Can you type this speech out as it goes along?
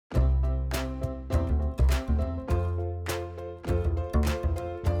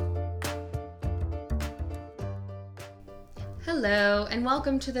Hello, and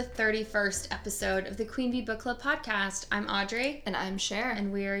welcome to the 31st episode of the Queen Bee Book Club podcast. I'm Audrey. And I'm Cher.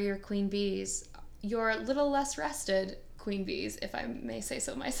 And we are your Queen Bees. Your little less rested Queen Bees, if I may say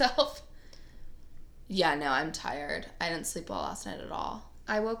so myself. Yeah, no, I'm tired. I didn't sleep well last night at all.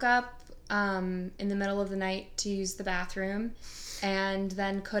 I woke up in the middle of the night to use the bathroom and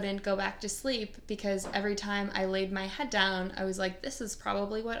then couldn't go back to sleep because every time I laid my head down, I was like, this is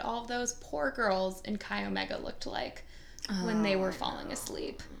probably what all of those poor girls in Chi Omega looked like when they were falling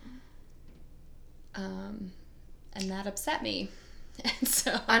asleep. And that upset me. And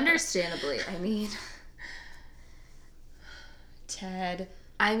so understandably, I mean, Ted.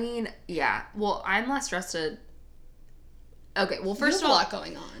 I mean, yeah. Well, I'm less rested. Okay, well, first you of have all, a lot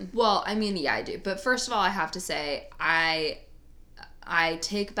going on. Well, I mean, yeah, I do. But first of all, I have to say, I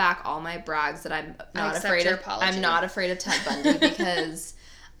take back all my brags that I'm not afraid of. I'm not afraid of Ted Bundy because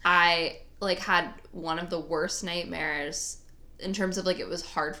I had one of the worst nightmares in terms of it was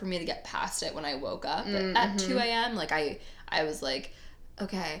hard for me to get past it when I woke up at 2 a.m. I was like,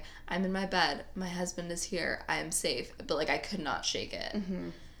 okay, I'm in my bed. My husband is here. I am safe. But I could not shake it.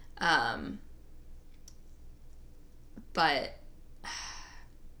 Mm-hmm. But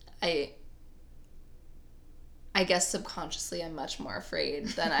I guess subconsciously I'm much more afraid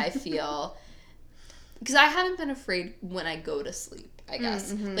than I feel because I haven't been afraid when I go to sleep, I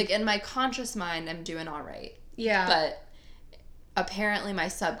guess. Mm-hmm. In my conscious mind, I'm doing all right. Yeah. But apparently my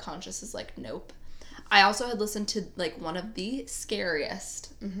subconscious is like, nope. I also had listened to one of the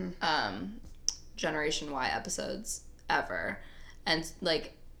scariest Generation Y episodes ever. And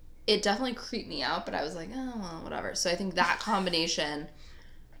it definitely creeped me out, but I was like, oh, well, whatever. So I think that combination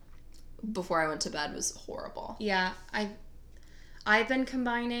before I went to bed was horrible. Yeah, I've been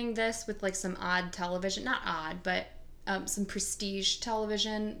combining this with some odd television, not odd, but some prestige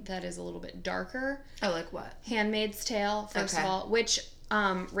television that is a little bit darker. Oh, like what? Handmaid's Tale, first of all, which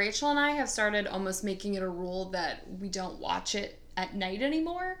Rachel and I have started almost making it a rule that we don't watch it at night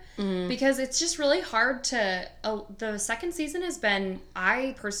anymore because it's just really hard to the second season has been,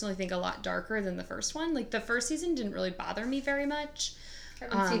 I personally think, a lot darker than the first one. The first season didn't really bother me very much. I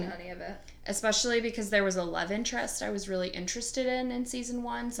haven't seen any of it. Especially because there was a love interest I was really interested in season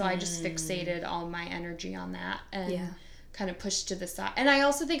one, so I just fixated all my energy on that and kind of pushed to the side. And I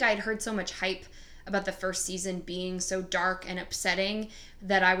also think I'd heard so much hype about the first season being so dark and upsetting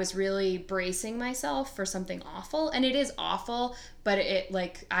that I was really bracing myself for something awful. And it is awful, but it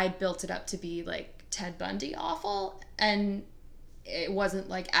I built it up to be Ted Bundy awful, and it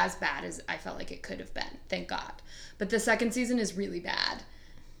wasn't as bad as I felt like it could have been, thank God. But the second season is really bad.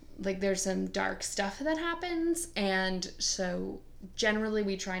 There's some dark stuff that happens, and so generally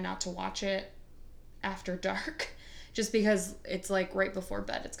we try not to watch it after dark just because it's right before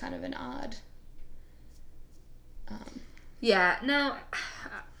bed. It's kind of an odd yeah, no,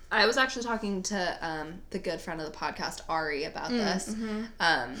 I was actually talking to the good friend of the podcast, Ari, about this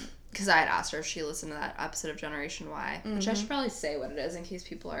because I had asked her if she listened to that episode of Generation Y, which I should probably say what it is in case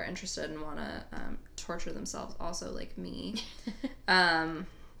people are interested and want to torture themselves also like me.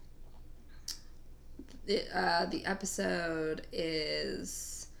 The episode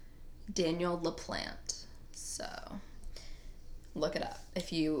is Daniel LaPlante, so look it up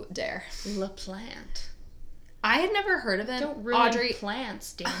if you dare. LaPlante. I had never heard of him. Don't ruin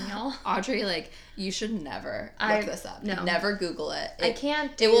plants, Daniel. Audrey, you should never look this up. No. Never Google it. I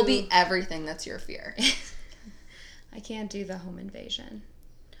can't It will be everything that's your fear. I can't do the home invasion.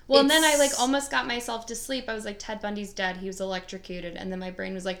 Well, and then I almost got myself to sleep. I was like, Ted Bundy's dead. He was electrocuted. And then my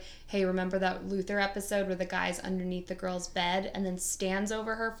brain was like, hey, remember that Luther episode where the guy's underneath the girl's bed and then stands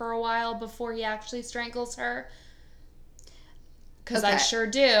over her for a while before he actually strangles her? Because I sure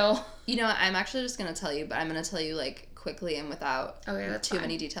do. You know what? I'm actually just going to tell you, but I'm going to tell you quickly and without too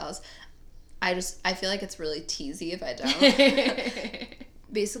many details. I feel like it's really teasy if I don't.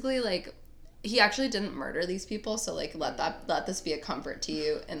 Basically, he actually didn't murder these people, so let this be a comfort to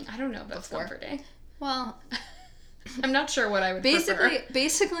you. And I don't know if that's comforting. Well, I'm not sure what I would prefer.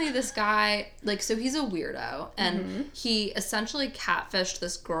 Basically this guy, so he's a weirdo, and he essentially catfished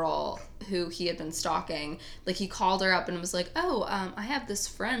this girl who he had been stalking. He called her up and was like, oh, I have this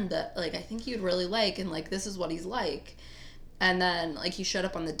friend that, I think you'd really like, and, this is what he's like. And then, he showed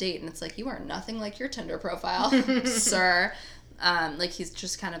up on the date, and it's you are nothing like your Tinder profile, sir. He's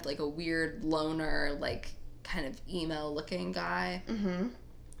just kind of, a weird loner, kind of emo-looking guy. Mm-hmm.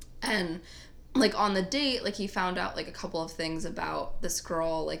 And on the date, he found out, a couple of things about this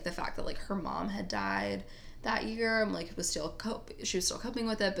girl, the fact that, her mom had died, that year. I'm like, she was still coping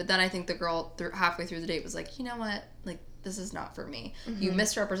with it. But then I think the girl halfway through the date was like, you know what? Like, this is not for me. Mm-hmm. You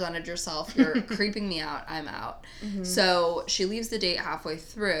misrepresented yourself. You're creeping me out. I'm out. Mm-hmm. So she leaves the date halfway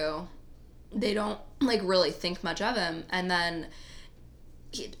through. They don't, like, really think much of him. And then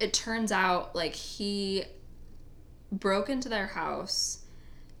it turns out, like, he broke into their house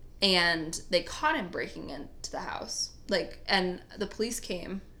and they caught him breaking into the house. Like, and the police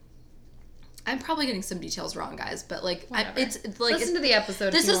came. I'm probably getting some details wrong, guys, but like it's like listen to the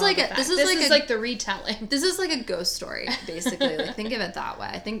episode. This is like the retelling. This is like a ghost story, basically. Like, think of it that way.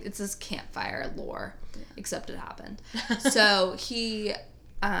 I think it's this campfire lore, except it happened. So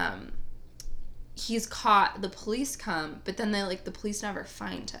he's caught. The police come, but then the police never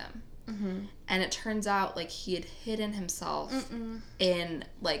find him, mm-hmm. and it turns out like he had hidden himself in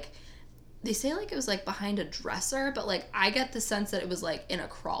like. They say, like, it was, like, behind a dresser, but, like, I get the sense that it was, like, in a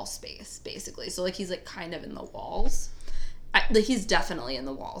crawl space, basically. So, like, he's, like, kind of in the walls. He's definitely in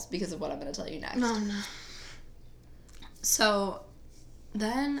the walls because of what I'm going to tell you next. No. So,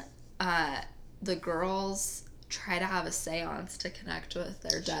 then the girls try to have a seance to connect with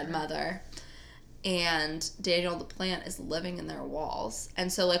their dead mother. And Daniel the plant is living in their walls.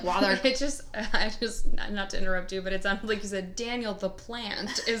 And so, like, while they're... I just, not to interrupt you, but it sounded like you said Daniel the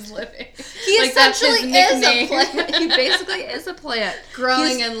plant is living. He like, essentially is a plant. He basically is a plant.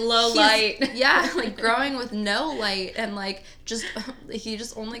 Growing in low light. Yeah, like, growing with no light. And, like, he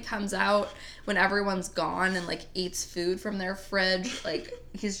just only comes out when everyone's gone and, like, eats food from their fridge. Like,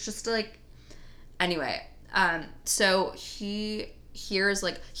 he's just, like... Anyway, so he hears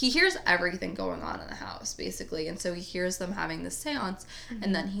everything going on in the house, basically, and so he hears them having this seance, mm-hmm.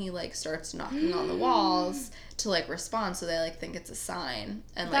 and then he like starts knocking on the walls to like respond, so they like think it's a sign.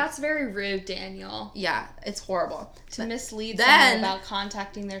 And that's very rude, Daniel. Yeah, it's horrible to mislead someone about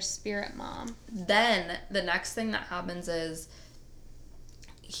contacting their spirit mom. Then the next thing that happens is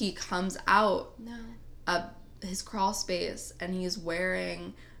he comes out of his crawl space and he's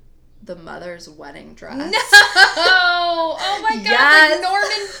wearing the mother's wedding dress. No! Oh my god, yes. Like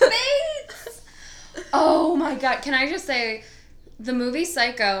Norman Bates! Oh my god, can I just say, the movie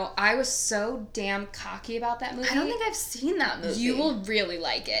Psycho, I was so damn cocky about that movie. I don't think I've seen that movie. You will really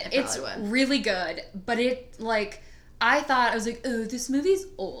like it. It's really good, but I was like, oh, this movie's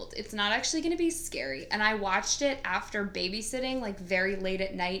old. It's not actually going to be scary. And I watched it after babysitting, like very late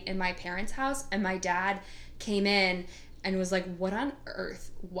at night in my parents' house, and my dad came in and was like, what on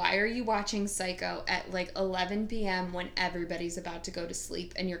earth? Why are you watching Psycho at like 11 p.m. when everybody's about to go to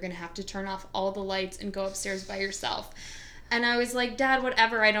sleep and you're going to have to turn off all the lights and go upstairs by yourself? And I was like, Dad,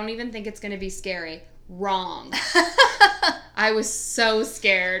 whatever. I don't even think it's going to be scary. Wrong. I was so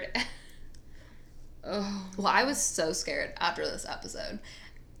scared. Oh. Well, I was so scared after this episode.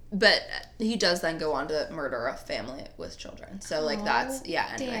 But he does then go on to murder a family with children. So, like, that's,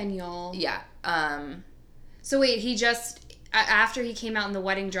 yeah. Anyway. Daniel. Yeah. So wait, he just, after he came out in the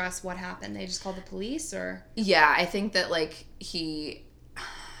wedding dress, what happened? They just called the police, or? Yeah, I think that, like,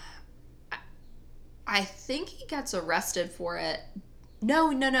 I think he gets arrested for it. No,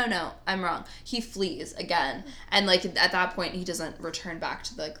 I'm wrong. He flees again. And, like, at that point, he doesn't return back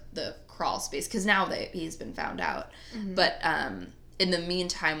to, like, the crawl space, because now he's been found out. Mm-hmm. But, in the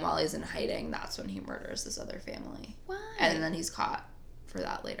meantime, while he's in hiding, that's when he murders this other family. Why? And then he's caught for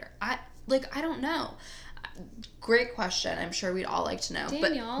that later. I don't know. Great question. I'm sure we'd all like to know.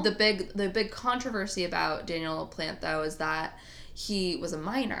 Daniel. But the big controversy about Daniel Plant, though, is that he was a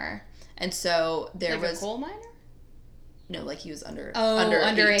minor, and so there was a coal miner. No, like he was under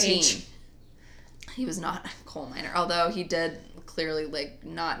 18. Age. He was not a coal miner, although he did clearly like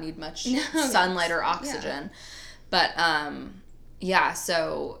not need much sunlight or oxygen. Yeah. But yeah,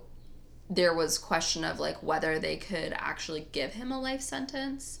 so there was question of like whether they could actually give him a life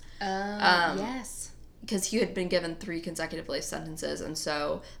sentence. Yes. Because he had been given 3 consecutive life sentences, and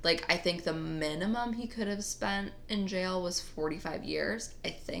so, like, I think the minimum he could have spent in jail was 45 years, I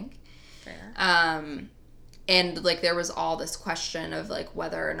think. Fair. And, like, there was all this question of, like,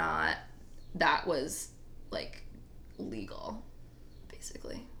 whether or not that was, like, legal,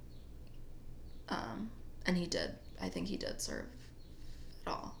 basically. And I think he did serve it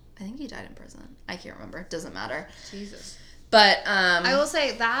all. I think he died in prison. I can't remember. It doesn't matter. Jesus. But, I will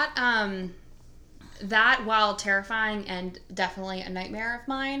say that, that, while terrifying and definitely a nightmare of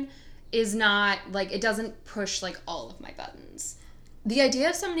mine, is not, like, it doesn't push, like, all of my buttons. The idea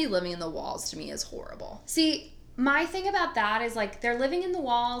of somebody living in the walls, to me, is horrible. See, my thing about that is, like, they're living in the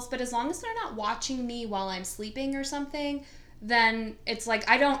walls, but as long as they're not watching me while I'm sleeping or something, then it's, like,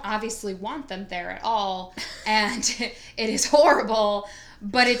 I don't obviously want them there at all, and it is horrible,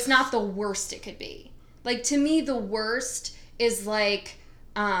 but it's not the worst it could be. Like, to me, the worst is, like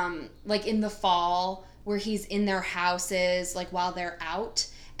in the fall where he's in their houses, like, while they're out,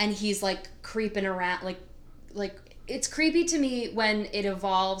 and he's, like, creeping around, like, it's creepy to me when it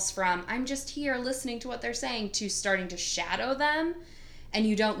evolves from, I'm just here listening to what they're saying, to starting to shadow them, and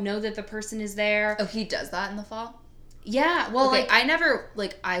you don't know that the person is there. Oh, he does that in the fall? Yeah, well, okay, like, I never,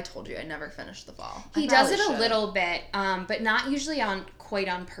 like, I told you I never finished the fall. He does it a little bit, but not usually quite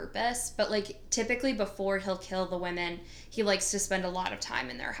on purpose. But, like, typically before he'll kill the women, he likes to spend a lot of time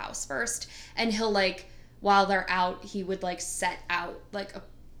in their house first, and he'll, like, while they're out, he would, like, set out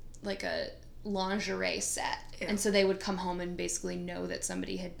like a lingerie set, and so they would come home and basically know that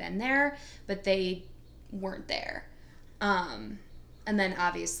somebody had been there, but they weren't there, and then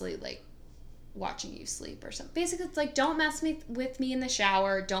obviously, like, watching you sleep or something. Basically, it's like, don't mess with me in the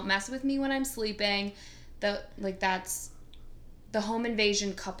shower. Don't mess with me when I'm sleeping. That's the home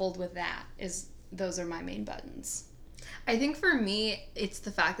invasion coupled with that those are my main buttons. I think for me, it's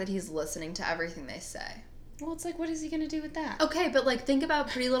the fact that he's listening to everything they say. Well, it's like, what is he going to do with that? Okay, but, like, think about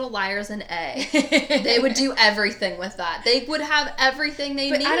Pretty Little Liars and A. They would do everything with that. They would have evering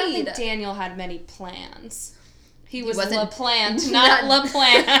they need. I don't think Daniel had many plans. He was wasn't- La Plante, not La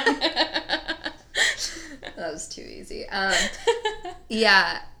Plante. That was too easy.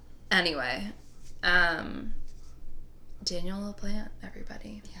 Yeah. Anyway, Daniel LaPlante,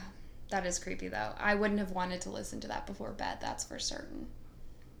 everybody. Yeah, that is creepy though. I wouldn't have wanted to listen to that before bed. That's for certain.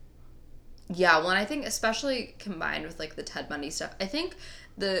 Yeah, well, and I think especially combined with, like, the Ted Bundy stuff, I think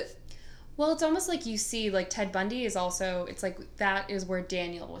well, it's almost like you see, like, Ted Bundy is also, it's like that is where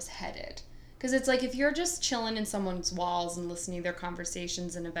Daniel was headed. Because it's like, if you're just chilling in someone's walls and listening to their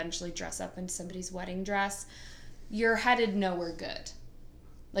conversations and eventually dress up in somebody's wedding dress, you're headed nowhere good.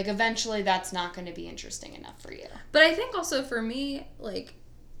 Like, eventually that's not going to be interesting enough for you. But I think also for me, like,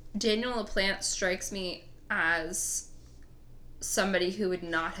 Daniel LaPlante strikes me as somebody who would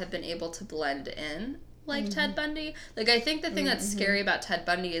not have been able to blend in like Ted Bundy. Like, I think the thing that's scary about Ted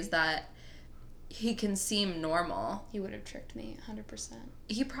Bundy is that he can seem normal. He would have tricked me 100%.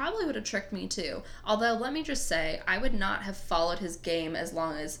 He probably would have tricked me too. Although, let me just say, I would not have followed his game as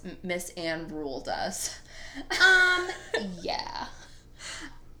long as Miss Anne Rule does. Yeah.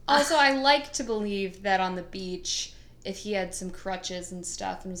 Also, I like to believe that on the beach, if he had some crutches and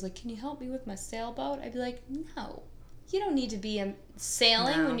stuff and was like, can you help me with my sailboat? I'd be like, no. You don't need to be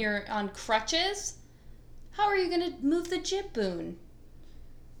sailing when you're on crutches. How are you going to move the jib boom?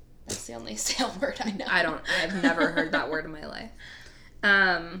 That's the only sail word I know. I've never heard that word in my life.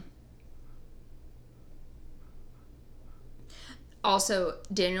 Also,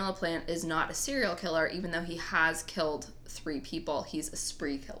 Daniel LaPlante is not a serial killer, even though he has killed 3 people. He's a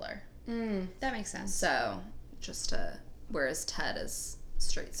spree killer. That makes sense. So, whereas Ted is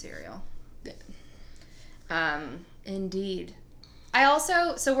straight serial. Indeed.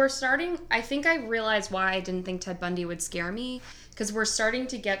 I think I realized why I didn't think Ted Bundy would scare me, because we're starting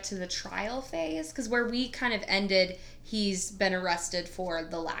to get to the trial phase, because where we kind of ended, he's been arrested for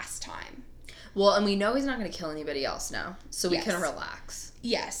the last time. Well, and we know he's not going to kill anybody else now, so we can relax.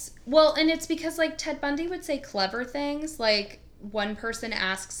 Yes. Well, and it's because, like, Ted Bundy would say clever things. Like, one person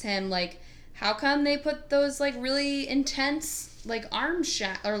asks him, like, how come they put those, like, really intense, like,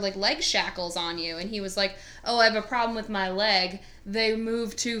 leg shackles on you? And he was like, oh, I have a problem with my leg. They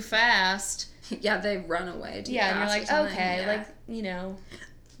move too fast. Yeah, they run away too fast. And you're like, okay, like, you know,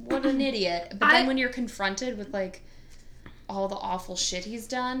 what an idiot. But then when you're confronted with, like, all the awful shit he's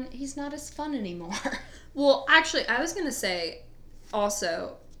done, he's not as fun anymore. Well, actually, I was going to say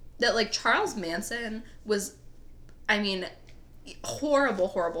also that, like, Charles Manson was, I mean, horrible,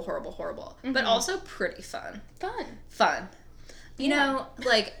 but also pretty fun. Fun. You know,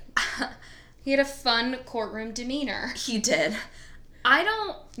 like, he had a fun courtroom demeanor. He did. I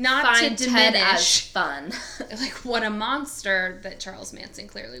don't Not find to Ted diminish, as fun. Like, what a monster that Charles Manson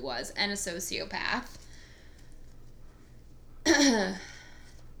clearly was, and a sociopath.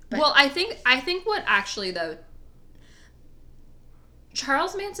 Well, I think what actually, though,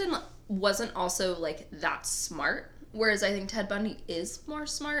 Charles Manson wasn't also, like, that smart, whereas I think Ted Bundy is more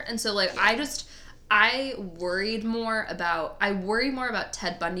smart, and so, like, I worry more about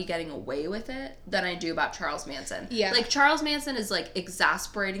Ted Bundy getting away with it than I do about Charles Manson. Yeah. Like, Charles Manson is, like,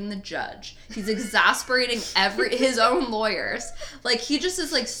 exasperating the judge. He's exasperating his own lawyers. Like, he just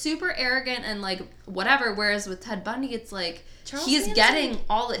is, like, super arrogant and, like, whatever, whereas with Ted Bundy, it's like, he's getting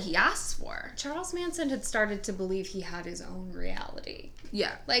all that he asks for. Charles Manson had started to believe he had his own reality.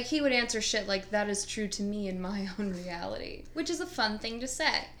 Yeah. Like, he would answer shit like, that is true to me in my own reality. Which is a fun thing to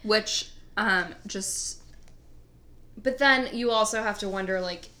say. Which... But then you also have to wonder,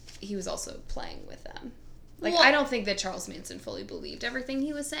 like, he was also playing with them. Like, well, I don't think that Charles Manson fully believed everything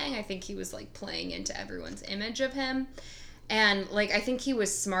he was saying. I think he was, like, playing into everyone's image of him. And, like, I think he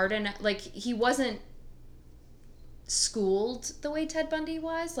was smart enough. Like, he wasn't schooled the way Ted Bundy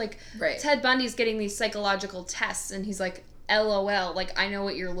was. Like, right. Ted Bundy's getting these psychological tests, and he's like, LOL, like, I know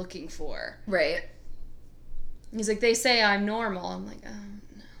what you're looking for. Right. He's like, they say I'm normal. I'm like, oh,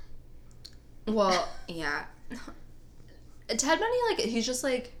 no. Well, yeah. Ted Bundy, like, he's just,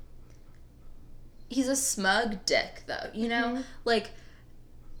 like, he's a smug dick, though, you know? Mm-hmm. Like,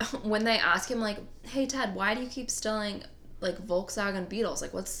 when they ask him, like, hey, Ted, why do you keep stealing, like, Volkswagen Beetles?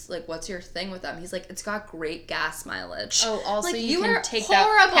 Like, what's your thing with them? He's like, it's got great gas mileage. Oh, also, like, you are can take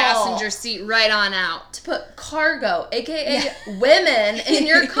horrible that passenger seat right on out. to put cargo, a.k.a. women, in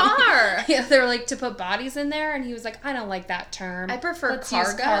your car. Yeah, they were like, to put bodies in there, and he was like, I don't like that term. I prefer Let's cargo.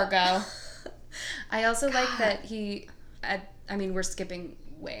 use cargo. I also God. like that I mean, we're skipping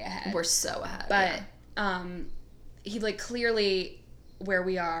way ahead. We're so ahead. But, he, like, clearly, where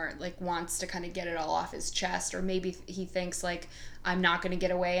we are, like, wants to kind of get it all off his chest, or maybe he thinks, like, I'm not going to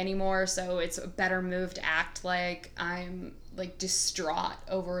get away anymore, so it's a better move to act like I'm, like, distraught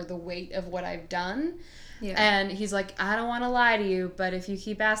over the weight of what I've done. Yeah. And he's like, I don't want to lie to you, but if you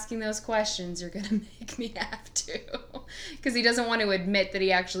keep asking those questions, you're going to make me have to. Because he doesn't want to admit that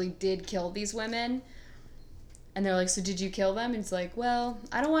he actually did kill these women. And they're like, so did you kill them? And he's like, well,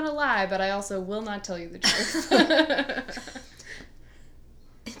 I don't want to lie, but I also will not tell you the truth.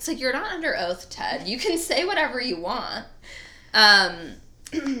 It's like, you're not under oath, Ted. You can say whatever you want.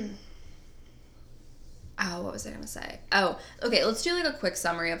 Oh, what was I going to say? Oh, okay, let's do, like, a quick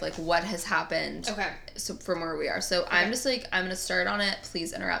summary of, like, what has happened. Okay. So from where we are. So I'm just, like, I'm going to start on it.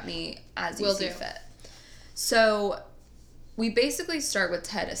 Please interrupt me as you see fit. So we basically start with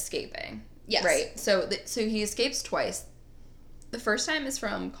Ted escaping. Yes. Right? So so he escapes twice. The first time is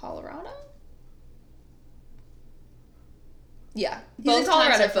from Colorado? Yeah. He's in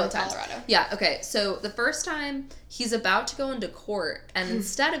Colorado both times. Yeah, okay. So the first time, he's about to go into court, and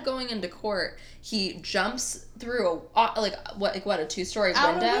instead of going into court, he jumps through a two-story window?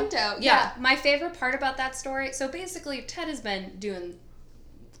 Out a window. Yeah. My favorite part about that story, so basically Ted has been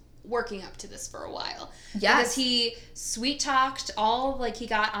working up to this for a while. Yes. Because he sweet-talked he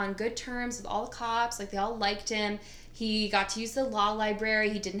got on good terms with all the cops, like, they all liked him. He got to use the law library.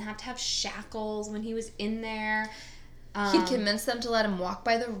 He didn't have to have shackles when he was in there. He convinced them to let him walk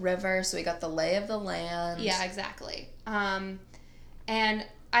by the river, so he got the lay of the land. Yeah, exactly. And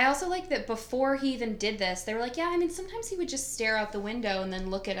I also like that before he even did this, they were like, yeah, I mean, sometimes he would just stare out the window and then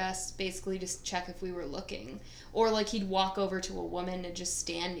look at us, basically just check if we were looking. Or, like, he'd walk over to a woman and just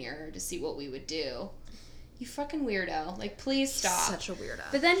stand near her to see what we would do. You fucking weirdo. Like, please stop. Such a weirdo.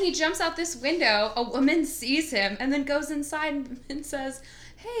 But then he jumps out this window, a woman sees him, and then goes inside and says,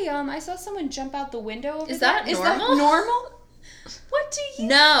 hey, I saw someone jump out the window over there. Is that normal? Is that normal? What do you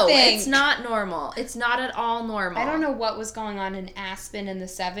No, think? it's not normal. It's not at all normal. I don't know what was going on in Aspen in the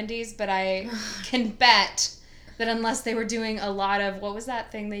 70s, but I can bet that unless they were doing a lot of, what was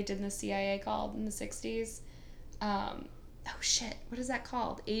that thing they did in the CIA called in the 60s? Oh shit, what is that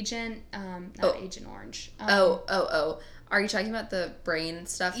called? Agent Orange. Are you talking about the brain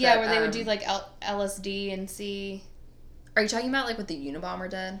stuff? Yeah, where they would do like LSD and see. Are you talking about like what the Unabomber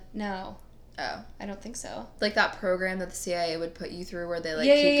did? No. Oh. I don't think so. Like that program that the CIA would put you through where they like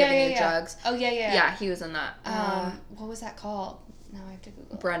keep giving you drugs. Oh, yeah. Yeah, he was in that. What was that called? Now I have to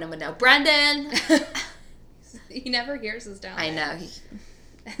Google it. Brendan would know. Brendan! He never hears us down there. I know.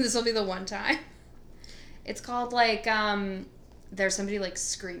 This will be the one time. It's called like, there's somebody like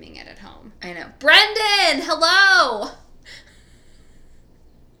screaming it at home. I know. Brendan! Hello!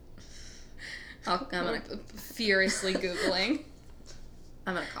 I'm gonna furiously Googling.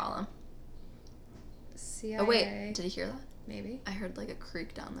 I'm gonna call him. CIA. Oh wait, did you hear that? Maybe. I heard like a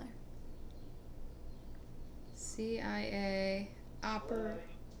creak down there. CIA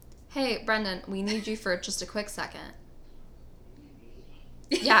Hey, Brendan, we need you for just a quick second.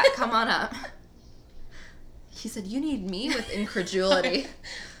 Yeah, come on up. He said, you need me with incredulity.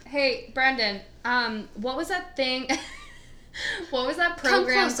 Hey, Brendan, what was that thing? What was that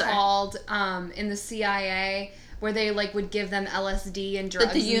program called in the CIA where they like would give them LSD and drugs?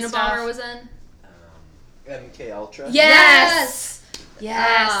 That the Unabomber was in? MK Ultra. Yes.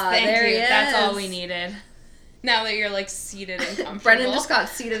 Thank there you. He is. That's all we needed. Now that you're like seated and comfortable. Brendan just got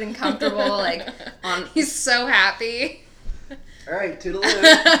seated and comfortable, like on. He's so happy. All right,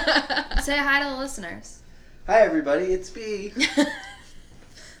 toodaloo. Say hi to the listeners. Hi everybody, it's B. All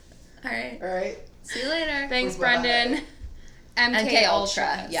right. All right. See you later. Thanks, Bye-bye. Brendan. MK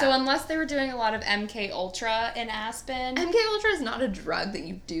Ultra. Yeah. So unless they were doing a lot of MK Ultra in Aspen. MK Ultra is not a drug that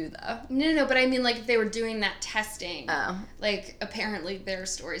you do, though. No, but I mean, like, if they were doing that testing. Oh. Like, apparently there are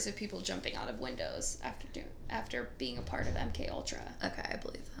stories of people jumping out of windows after being a part of MK Ultra. Okay, I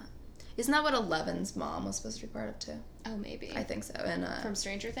believe that. Isn't that what Eleven's mom was supposed to be part of, too? Oh, maybe. I think so. And, from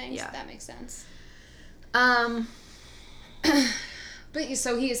Stranger Things? Yeah. That makes sense. But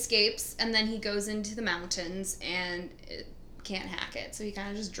so he escapes, and then he goes into the mountains, and can't hack it, so he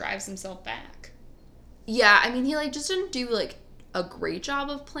kind of just drives himself back. Yeah, I mean, he, like, just didn't do, like, a great job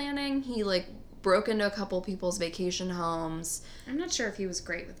of planning. He, like, broke into a couple people's vacation homes. I'm not sure if he was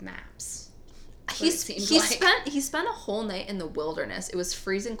great with maps. He spent a whole night in the wilderness. It was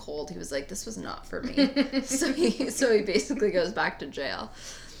freezing cold. He was like, this was not for me. so he basically goes back to jail.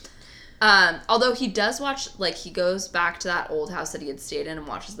 Although he does watch, like, he goes back to that old house that he had stayed in and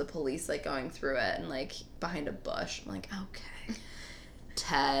watches the police, like, going through it and, like, behind a bush. I'm like, okay.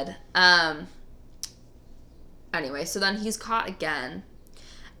 Ted. Anyway, so then he's caught again.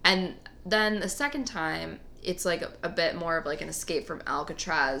 And then the second time, it's, like, a bit more of, like, an escape from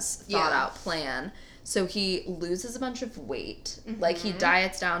Alcatraz thought-out plan. So he loses a bunch of weight. Mm-hmm. Like, he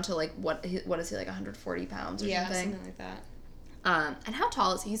diets down to, like, what is he, like, 140 pounds or something? Yeah, something like that. And how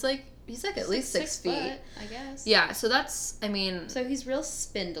tall is he? He's like at least 6 feet. Foot, I guess. Yeah, so that's, I mean... So he's real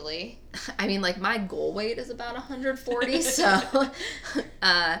spindly. I mean, like, my goal weight is about 140, so...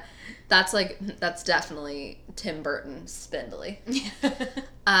 that's definitely Tim Burton spindly.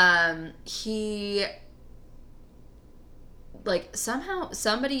 He... Like, somehow,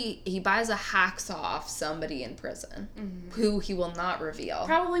 he buys a hacksaw off somebody in prison, who he will not reveal.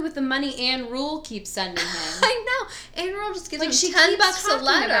 Probably with the money Anne Rule keeps sending him. I know. Anne Rule just gives him she $10 keeps a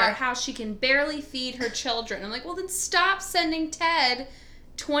letter. About how she can barely feed her children. I'm like, well, then stop sending Ted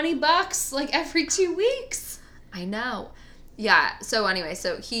 $20, like, every 2 weeks. I know. Yeah, so anyway,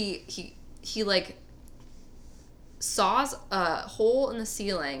 so he like, saws a hole in the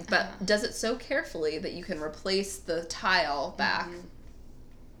ceiling, but does it so carefully that you can replace the tile back.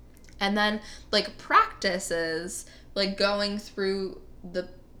 And then, like, practices, like, going through the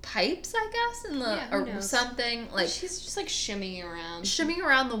pipes, I guess, or something. Like, she's just, like, shimmying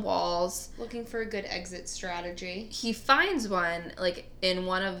around the walls. Looking for a good exit strategy. He finds one, like, in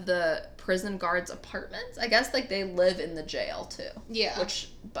one of the prison guards' apartments. I guess, like, they live in the jail, too. Yeah. Which,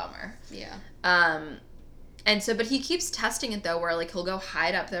 bummer. Yeah. And so, but he keeps testing it, though, where, like, he'll go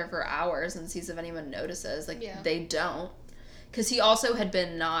hide up there for hours and sees if anyone notices. Like, they don't. Because he also had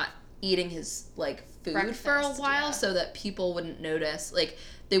been not eating his, like, food for a while so that people wouldn't notice. Like,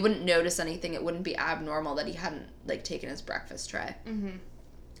 they wouldn't notice anything. It wouldn't be abnormal that he hadn't, like, taken his breakfast tray. Mm-hmm.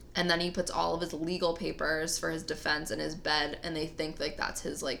 And then he puts all of his legal papers for his defense in his bed, and they think, like, that's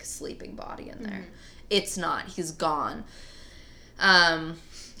his, like, sleeping body in there. It's not. He's gone.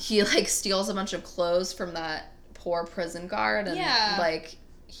 He, like, steals a bunch of clothes from that poor prison guard, and, like,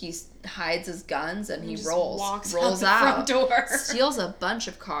 he hides his guns, and he rolls out the front door. Steals a bunch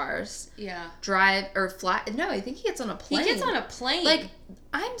of cars. Yeah. No, I think he gets on a plane. He gets on a plane. Like,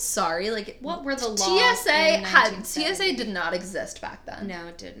 I'm sorry, like, what were the laws? TSA did not exist back then. No,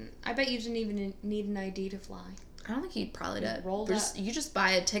 it didn't. I bet you didn't even need an ID to fly. I don't think he probably did. You just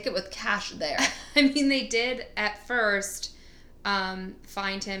buy a ticket with cash there. I mean, they did at first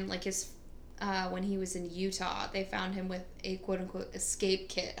find him, like, when he was in Utah, they found him with a quote-unquote escape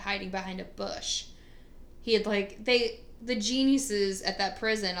kit hiding behind a bush. He had, like, the geniuses at that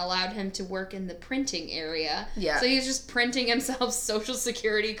prison allowed him to work in the printing area. Yeah. So he was just printing himself Social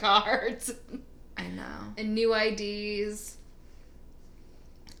Security cards. I know. And new IDs.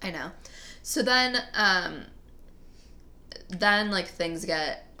 I know. So then, like, things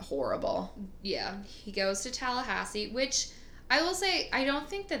get horrible. Yeah. He goes to Tallahassee, which... I will say, I don't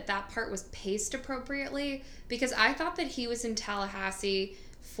think that part was paced appropriately, because I thought that he was in Tallahassee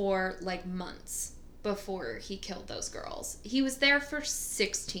for, like, months before he killed those girls. He was there for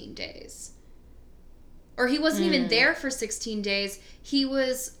 16 days. Or he wasn't even there for 16 days. He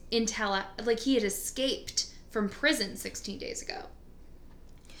was in he had escaped from prison 16 days ago.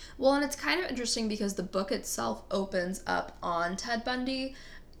 Well, and it's kind of interesting because the book itself opens up on Ted Bundy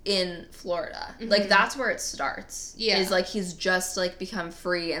in Florida. Like, that's where it starts. Yeah. Is, like, he's just, like, become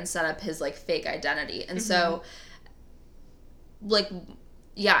free and set up his, like, fake identity. And so, like,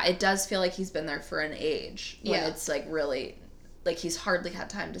 yeah, it does feel like he's been there for an age. When it's, like, really, like, he's hardly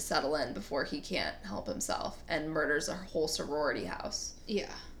had time to settle in before he can't help himself and murders a whole sorority house. Yeah.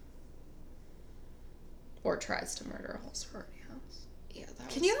 Or tries to murder a whole sorority house. Yeah,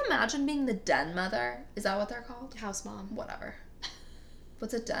 Can you imagine being the den mother? Is that what they're called? House mom. Whatever.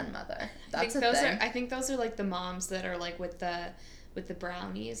 What's a den mother? That's a thing. I think those are like the moms that are like with the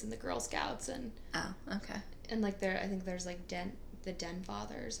brownies and the Girl Scouts and. Oh, okay. And like I think there's like the den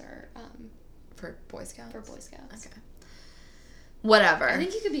fathers are. For Boy Scouts. For Boy Scouts. Okay. Whatever. I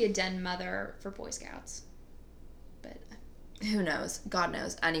think you could be a den mother for Boy Scouts. But. Who knows? God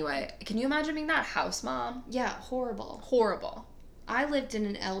knows. Anyway, can you imagine being that house mom? Yeah, horrible. Horrible. I lived in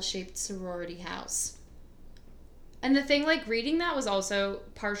an L-shaped sorority house. And the thing, like, reading that was also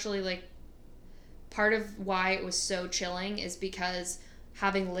partially, like, part of why it was so chilling is because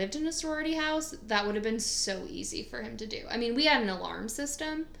having lived in a sorority house, that would have been so easy for him to do. I mean, we had an alarm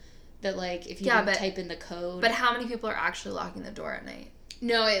system that, like, if you didn't type in the code... But how many people are actually locking the door at night?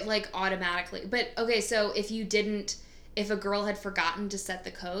 No, it, like, automatically... But, okay, so if you didn't... If a girl had forgotten to set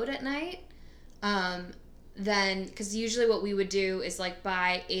the code at night, then... Because usually what we would do is, like,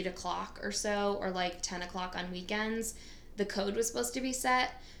 by 8 o'clock or so, or, like, 10 o'clock on weekends, the code was supposed to be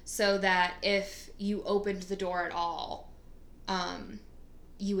set so that if you opened the door at all,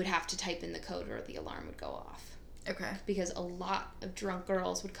 you would have to type in the code or the alarm would go off. Okay. Because a lot of drunk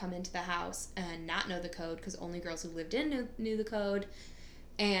girls would come into the house and not know the code because only girls who lived in knew the code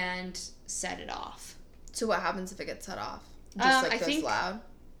and set it off. So what happens if it gets set off? Just like goes loud?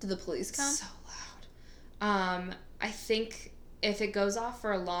 Do the police come? So loud. I think if it goes off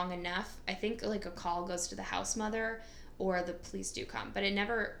for long enough, I think like a call goes to the house mother or the police do come. But we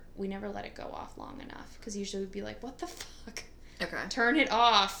never let it go off long enough because usually we'd be like, what the fuck? Okay. Turn it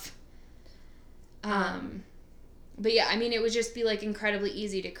off. But yeah, I mean, it would just be like incredibly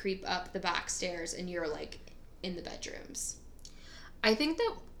easy to creep up the back stairs and you're like in the bedrooms. I think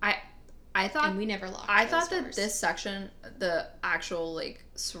that I thought... And we never locked I thought doors. that this section, the actual, like,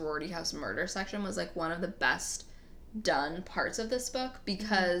 sorority house murder section was, like, one of the best done parts of this book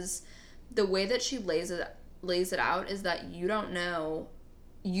because the way that she lays it out is that you don't know...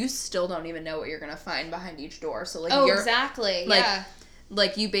 You still don't even know what you're going to find behind each door. So, like, exactly. Like, yeah.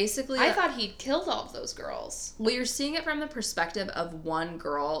 Like, you basically... I thought he'd killed all of those girls. Well, you're seeing it from the perspective of one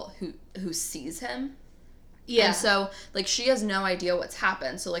girl who sees him. Yeah. And so, like, she has no idea what's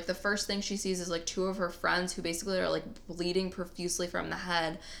happened. So, like, the first thing she sees is, like, two of her friends who basically are, like, bleeding profusely from the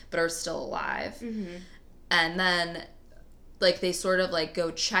head but are still alive. Mm-hmm. And then, like, they sort of, like, go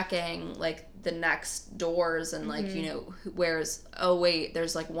checking, like, the next doors and, like, you know, where's... Oh, wait,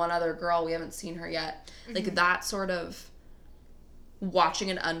 there's, like, one other girl. We haven't seen her yet. Like, that sort of... Watching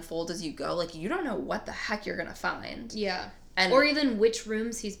it unfold as you go. Like, you don't know what the heck you're gonna find. Yeah. Or even which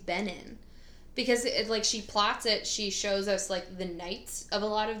rooms he's been in. Because, like, she plots it, she shows us, like, the nights of a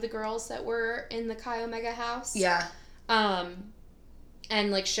lot of the girls that were in the Chi Omega house. Yeah.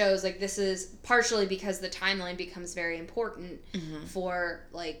 And, like, shows, like, this is partially because the timeline becomes very important for,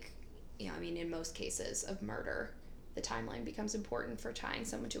 like, you know, I mean, in most cases of murder, the timeline becomes important for tying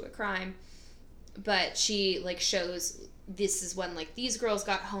someone to a crime. But she, like, shows this is when, like, these girls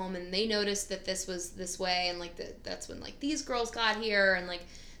got home and they noticed that this was this way and, like, that's when, like, these girls got here and, like,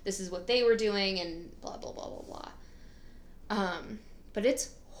 this is what they were doing and blah, blah, blah, blah, blah. But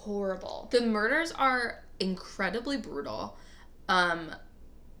it's horrible. The murders are incredibly brutal. I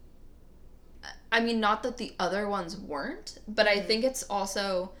mean, not that the other ones weren't, but I think it's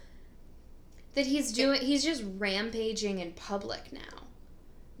also... That he's just rampaging in public now.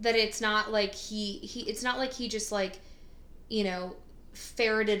 That it's not like it's not like he just, like, you know,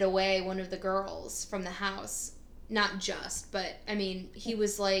 ferreted away one of the girls from the house. Not just, but, I mean, he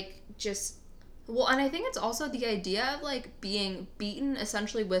was, like, just... Well, and I think it's also the idea of, like, being beaten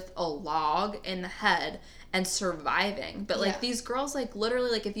essentially with a log in the head and surviving. But, like, these girls, like,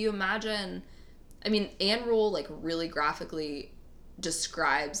 literally, like, if you imagine... I mean, Anne Rule, like, really graphically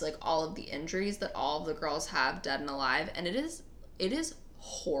describes, like, all of the injuries that all of the girls have, dead and alive. And it is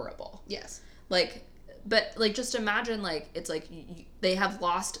horrible. Yes. Like... But, like, just imagine, like, it's like they have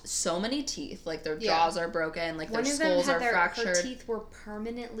lost so many teeth. Like, their jaws are broken. Like, their skulls are fractured. Her teeth were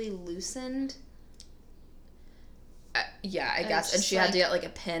permanently loosened. Yeah, I guess. And she had to get, like, a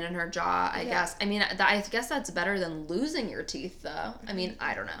pin in her jaw, I guess. I mean, I guess that's better than losing your teeth, though. I mean,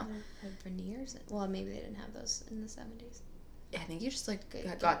 I don't know. Veneers? Well, maybe they didn't have those in the 70s. I think you just, like,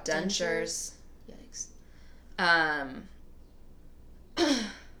 got dentures. Yikes.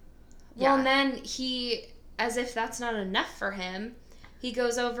 Yeah. Well, and then he, as if that's not enough for him, he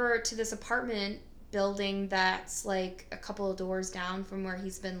goes over to this apartment building that's, like, a couple of doors down from where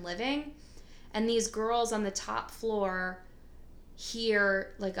he's been living. And these girls on the top floor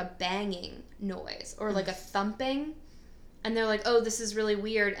hear, like, a banging noise or, like, a thumping. And they're like, oh, this is really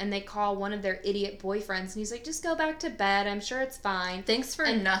weird. And they call one of their idiot boyfriends. And he's like, just go back to bed. I'm sure it's fine. Thanks for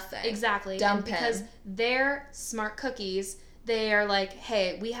nothing. Exactly. Dump because they're smart cookies. they are like,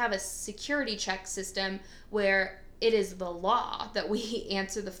 hey, we have a security check system where it is the law that we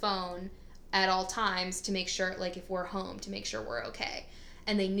answer the phone at all times to make sure, like, if we're home, to make sure we're okay.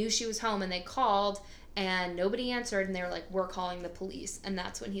 And they knew she was home, and they called, and nobody answered, and they were like, we're calling the police. And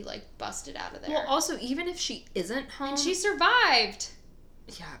that's when he, like, busted out of there. Well, also, even if she isn't home... And she survived.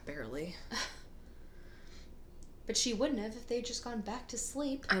 Yeah, barely. But she wouldn't have if they'd just gone back to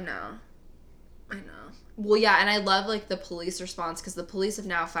sleep. I know. Well, yeah, and I love, like, the police response, because the police have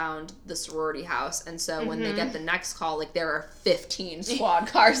now found the sorority house, and so when they get the next call, like, there are 15 squad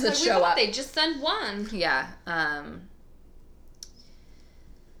cars that show up. They just send one. Yeah.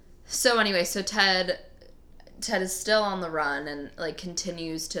 So anyway, so Ted is still on the run and, like,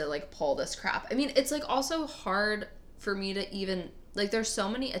 continues to, like, pull this crap. I mean, it's, like, also hard for me to even, like, there's so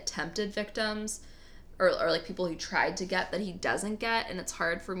many attempted victims or like people he tried to get that he doesn't get, and it's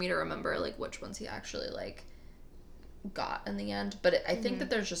hard for me to remember, like, which ones he actually, like, got in the end. But I think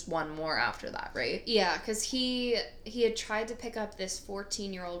that there's just one more after that, right? Yeah, because he had tried to pick up this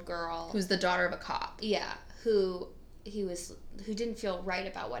 14-year-old girl who's the daughter of a cop. Yeah, who didn't feel right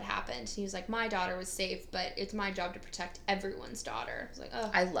about what happened. He was like, my daughter was safe, but it's my job to protect everyone's daughter. I was like, oh,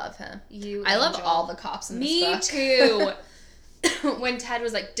 I love him. I love all the cops in this book. Me too. When Ted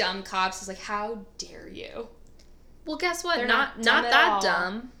was like, dumb cops, I was like, how dare you? Well, guess what? They're not that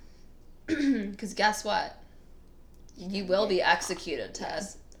dumb. Because guess what? You will be executed, Ted.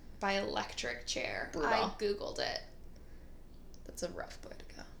 Yes. By electric chair. Brutal. I Googled it. That's a rough boy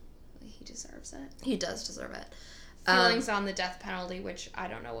to go. He deserves it. He does deserve it. Feelings on the death penalty, which I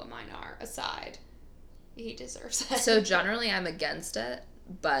don't know what mine are, aside. He deserves it. So generally I'm against it,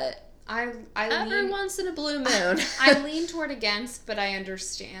 but I every once in a blue moon. I lean toward against, but I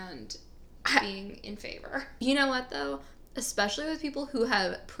understand being in favor. You know what, though? Especially with people who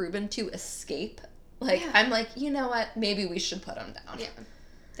have proven to escape. Like, yeah. I'm like, you know what? Maybe we should put them down. Yeah.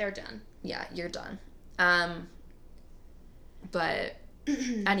 They're done. Yeah, you're done. But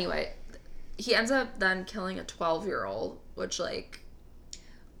anyway, he ends up then killing a 12-year-old, which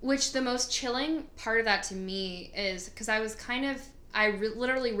the most chilling part of that to me is, because I was kind of,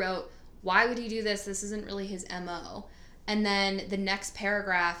 literally wrote, why would he do this? This isn't really his MO. And then the next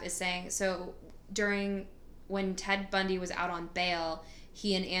paragraph is saying, so when Ted Bundy was out on bail,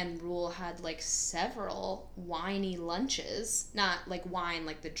 he and Ann Rule had, like, several whiny lunches. Not, like, wine,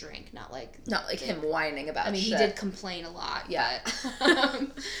 like the drink. Not like him whining about shit. He did complain a lot. Yeah.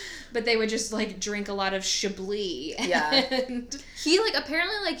 But they would just, like, drink a lot of Chablis. Yeah. He, like,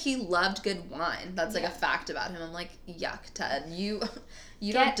 apparently, like, he loved good wine. That's, like, a fact about him. I'm like, yuck, Ted. You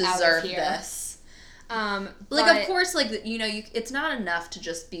don't deserve this. Of course, like, you know, it's not enough to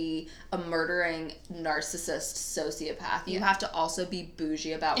just be a murdering narcissist sociopath. You have to also be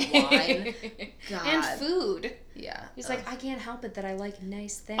bougie about wine. God. And food. Yeah. He's like, I can't help it that I like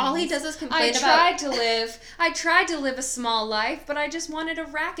nice things. All he does is complain about... I tried to live a small life, but I just wanted a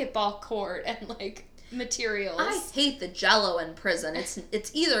racquetball court and, like, materials. I hate the Jell-O in prison.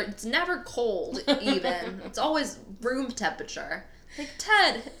 It's never cold, even. It's always room temperature. Like,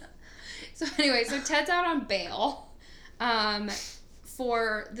 Ted... So anyway, Ted's out on bail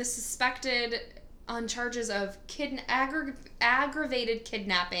for the suspected on charges of aggravated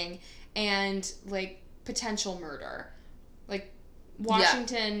kidnapping and, like, potential murder. Like,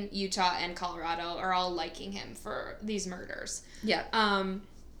 Washington, Utah, and Colorado are all liking him for these murders. Yeah. And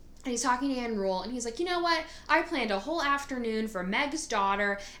he's talking to Ann Rule, and he's like, you know what? I planned a whole afternoon for Meg's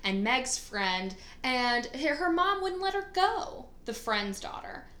daughter and Meg's friend, and her mom wouldn't let her go. The friend's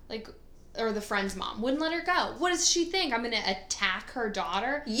daughter. Like... Or the friend's mom wouldn't let her go. What does she think? I'm going to attack her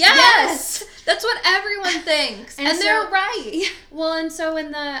daughter? Yes! That's what everyone thinks. and they're right. Well, and so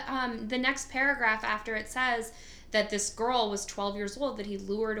in the next paragraph after it says that this girl was 12 years old that he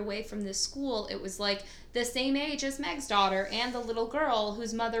lured away from this school, it was like the same age as Meg's daughter and the little girl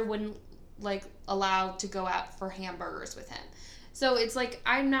whose mother wouldn't, like, allow to go out for hamburgers with him. So it's like,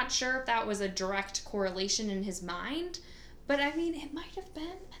 I'm not sure if that was a direct correlation in his mind. But, I mean, it might have been,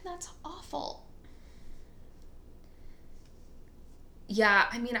 and that's awful. Yeah,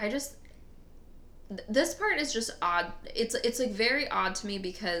 I mean, this part is just odd. It's like, very odd to me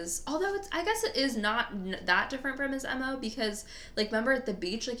because, although I guess it is not that different from his MO because, like, remember at the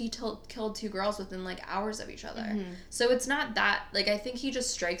beach, like, he killed two girls within, like, hours of each other. Mm-hmm. So it's not that, like, I think he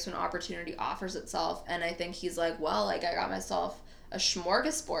just strikes when opportunity offers itself, and I think he's like, well, like, I got myself a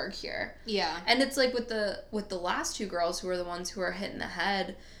smorgasbord here. Yeah. And it's like with the last two girls who are the ones who are hit in the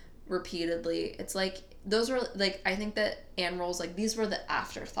head repeatedly, it's like those were, like, I think that Ann Rule's like, these were the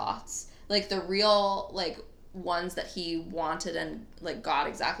afterthoughts. Like, the real, like, ones that he wanted and, like, got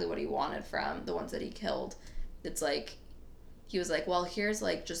exactly what he wanted from, the ones that he killed. It's like, he was like, well, here's,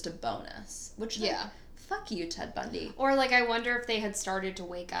 like, just a bonus. Which, like, fuck you, Ted Bundy. Or, like, I wonder if they had started to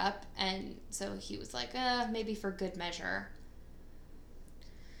wake up, and so he was like, maybe for good measure.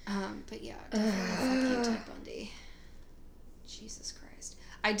 But yeah, definitely fuck you, Ted Bundy. Jesus Christ.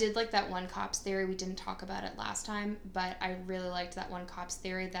 I did like that one cop's theory. We didn't talk about it last time, but I really liked that one cop's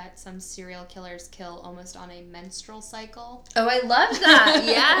theory that some serial killers kill almost on a menstrual cycle. Oh, I love that.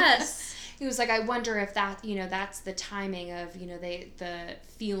 Yes. He was like, I wonder if that, you know, that's the timing of, you know, the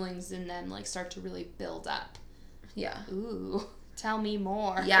feelings in them, like, start to really build up. Yeah. Ooh, tell me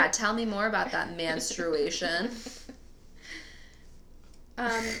more. Yeah, tell me more about that menstruation.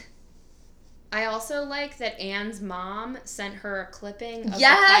 I also like that Anne's mom sent her a clipping of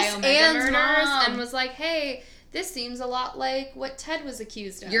yes, the Chi Omega Anne's murders mom. and was like, hey, this seems a lot like what Ted was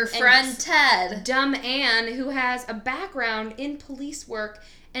accused of. Your friend Ted. Dumb Anne, who has a background in police work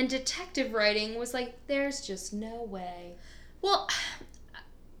and detective writing, was like, there's just no way. Well,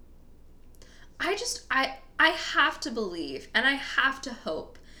 I have to believe and I have to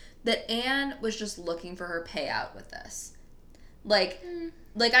hope that Anne was just looking for her payout with this. Like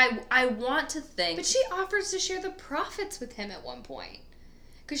I want to think. But she offers to share the profits with him at one point.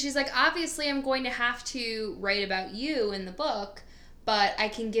 Because she's like, obviously I'm going to have to write about you in the book, but I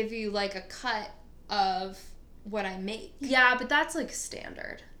can give you, like, a cut of what I make. Yeah, but that's, like,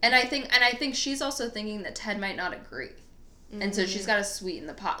 standard. And I think she's also thinking that Ted might not agree. Mm-hmm. And so she's got to sweeten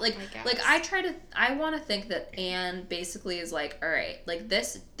the pot. Like I want to think that Anne basically is like, all right, like,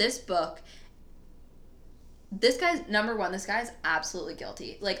 this book, this guy's, number one, this guy's absolutely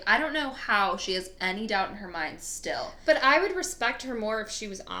guilty. Like, I don't know how she has any doubt in her mind still. But I would respect her more if she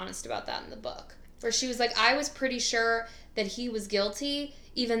was honest about that in the book. Where she was like, I was pretty sure that he was guilty,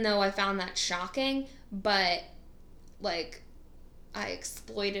 even though I found that shocking, but, like, I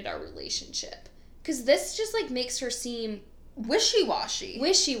exploited our relationship. Because this just, like, makes her seem wishy-washy.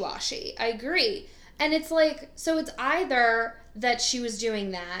 I agree. And it's like, so it's either that she was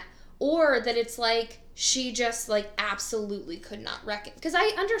doing that, or that it's like, she just, like, absolutely could not because I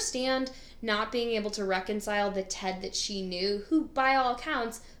understand not being able to reconcile the Ted that she knew, who, by all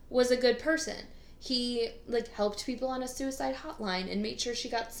accounts, was a good person. He, like, helped people on a suicide hotline and made sure she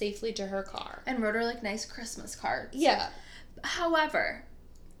got safely to her car. And wrote her, like, nice Christmas cards. Yeah. However,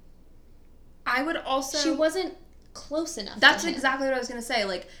 I would also... She wasn't close enough. That's exactly what I was going to say.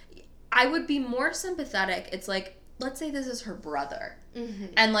 Like, I would be more sympathetic. It's like, let's say this is her brother. Mm-hmm.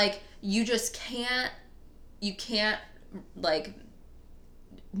 And, like, you just can't, like,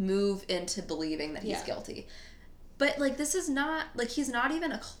 move into believing that he's guilty. But, like, this is not, like, he's not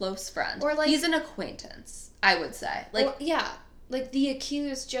even a close friend. Or, like, he's an acquaintance, I would say. Like, or, yeah. Like, the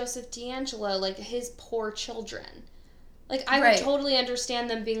accused Joseph D'Angelo, like, his poor children. Like, I would totally understand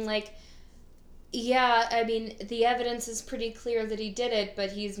them being like, yeah, I mean, the evidence is pretty clear that he did it,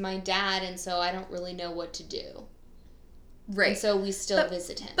 but he's my dad, and so I don't really know what to do. Right. And so we still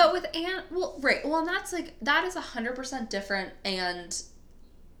visit him. But with Anne, well, and that's, like, that is 100% different and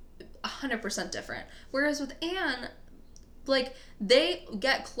 100% different. Whereas with Anne, like, they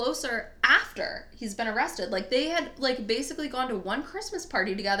get closer after he's been arrested. Like, they had, like, basically gone to one Christmas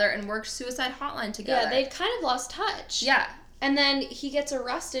party together and worked suicide hotline together. Yeah, they'd kind of lost touch. Yeah. And then he gets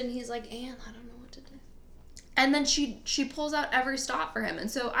arrested and he's like, Anne, I don't know what to do. And then she pulls out every stop for him. And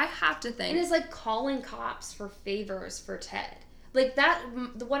so I have to think... And is, like, calling cops for favors for Ted. Like, that...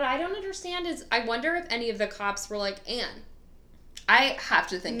 What I don't understand is, I wonder if any of the cops were like, Anne... I have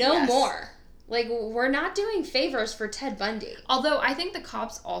to think no more. Like, we're not doing favors for Ted Bundy. Although, I think the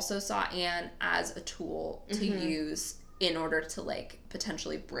cops also saw Anne as a tool to use in order to, like,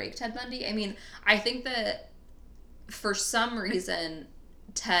 potentially break Ted Bundy. I mean, I think that for some reason,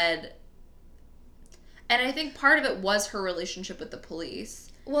 Ted... And I think part of it was her relationship with the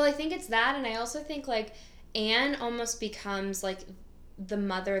police. Well, I think it's that, and I also think, like, Anne almost becomes, like, the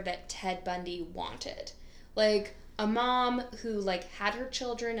mother that Ted Bundy wanted. Like, a mom who, like, had her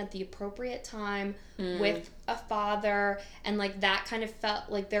children at the appropriate time with a father, and, like, that kind of felt,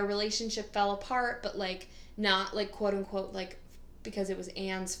 like, their relationship fell apart, but, like, not, like, quote-unquote, like, because it was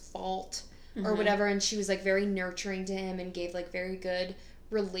Anne's fault or whatever, and she was, like, very nurturing to him and gave, like, very good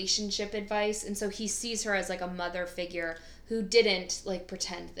relationship advice, and so he sees her as, like, a mother figure who didn't, like,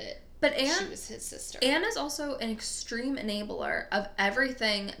 pretend that she was his sister. Anne is also an extreme enabler of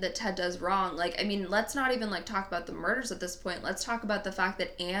everything that Ted does wrong. Like, I mean, let's not even, like, talk about the murders at this point. Let's talk about the fact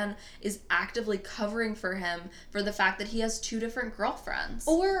that Anne is actively covering for him for the fact that he has 2 different girlfriends.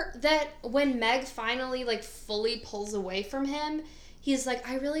 Or that when Meg finally, like, fully pulls away from him, he's like,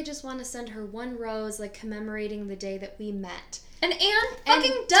 I really just want to send her one rose, like, commemorating the day that we met. And Anne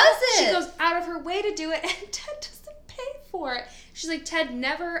fucking does it! She goes out of her way to do it, and Ted doesn't pay for it. She's like, Ted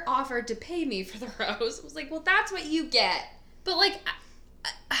never offered to pay me for the rose. I was like, well, that's what you get. But, like,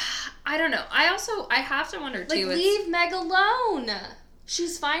 I don't know. I have to wonder, too. Like, leave Meg alone.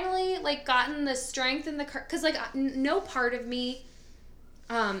 She's finally, like, gotten the strength and the... Because, like, no part of me...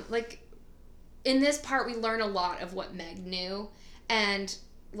 like, in this part, we learn a lot of what Meg knew. And,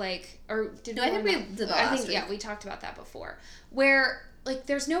 like... Or did we... I think we did that last week. Yeah, we talked about that before. Where... Like,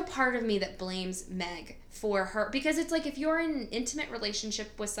 there's no part of me that blames Meg for her. Because it's like, if you're in an intimate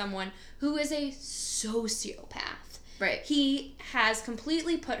relationship with someone who is a sociopath. Right. He has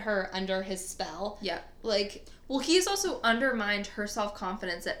completely put her under his spell. Yeah. Like... Well, he's also undermined her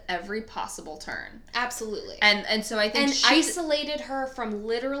self-confidence at every possible turn. Absolutely. And so I think and isolated her from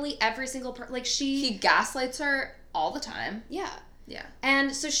literally every single person. Like, he gaslights her all the time. Yeah. Yeah.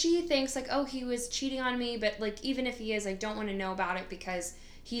 And so she thinks, like, oh, he was cheating on me, but, like, even if he is, I don't want to know about it because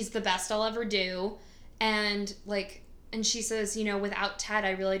he's the best I'll ever do. And, like, and she says, you know, without Ted,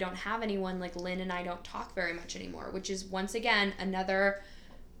 I really don't have anyone. Like, Lynn and I don't talk very much anymore, which is, once again, another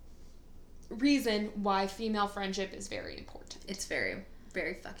reason why female friendship is very important. It's very,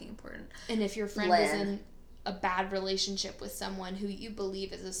 very fucking important. And if your friend is in a bad relationship with someone who you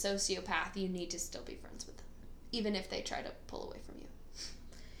believe is a sociopath, you need to still be friends with them, even if they try to pull away from you.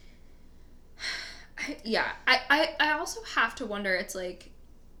 I also have to wonder, it's like,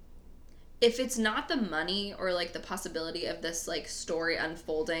 if it's not the money or, like, the possibility of this, like, story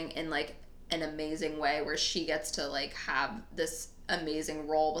unfolding in, like, an amazing way where she gets to, like, have this amazing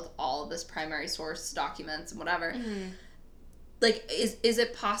role with all of this primary source documents and whatever, like, is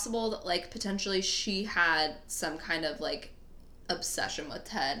it possible that, like, potentially she had some kind of, like, obsession with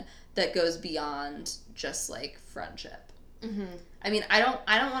Ted that goes beyond just, like, friendship? I mean, I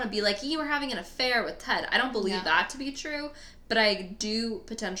don't want to be like, you were having an affair with Ted. I don't believe that to be true, but I do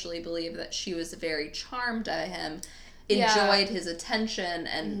potentially believe that she was very charmed by him, enjoyed his attention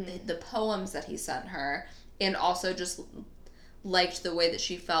and the poems that he sent her, and also just liked the way that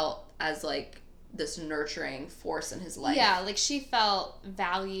she felt as, like, this nurturing force in his life. Yeah, like, she felt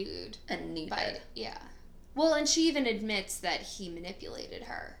valued. And needed. Well, and she even admits that he manipulated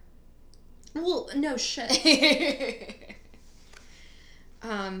her. Well, no shit.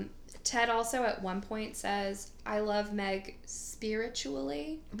 Ted also at one point says, I love Meg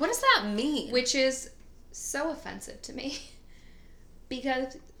spiritually. What does that mean? Which is so offensive to me.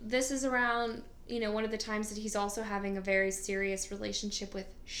 Because this is around, you know, one of the times that he's also having a very serious relationship with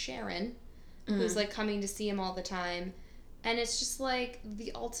Sharon, who's, like, coming to see him all the time. And it's just, like,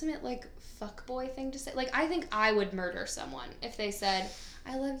 the ultimate, like, fuckboy thing to say. Like, I think I would murder someone if they said,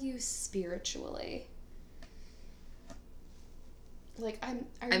 I love you spiritually. Like,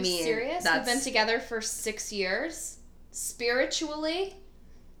 are you serious? We've been together for 6 years? Spiritually?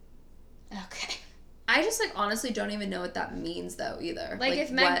 Okay. I just, like, honestly don't even know what that means, though, either. Like if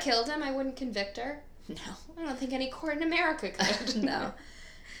Meg killed him, I wouldn't convict her. No. I don't think any court in America could. No.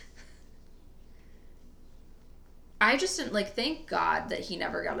 I just didn't, like, thank God that he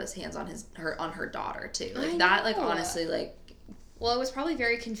never got his hands on her daughter, too. Like, that, like, honestly, like... Well, it was probably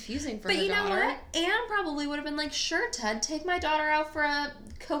very confusing for her daughter. But you know what? Anne probably would have been like, sure, Ted, take my daughter out for a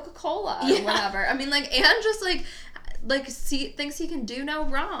Coca-Cola or whatever. I mean, like, Anne just, like thinks he can do no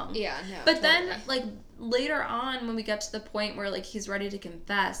wrong. Yeah, no. But totally. Then, like, later on, when we get to the point where, like, he's ready to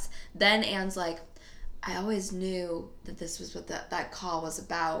confess, then Anne's like, I always knew that this was what that call was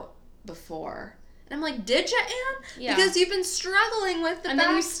about before. And I'm like, did you, Anne? Yeah. Because you've been struggling with the And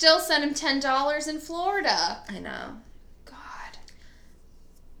then you still sent him $10 in Florida. I know.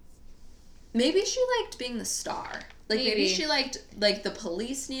 Maybe she liked being the star. Like, maybe she liked, like, the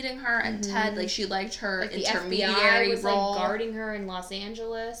police needing her and Ted. Like, she liked her like intermediary the FBI was, role. Like, guarding her in Los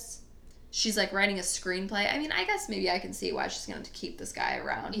Angeles. She's, like, writing a screenplay. I mean, I guess maybe I can see why she's going to keep this guy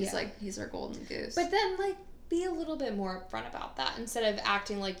around. He's, like, he's her golden goose. But then, like, be a little bit more upfront about that. Instead of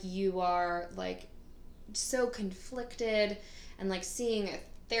acting like you are, like, so conflicted and, like, seeing a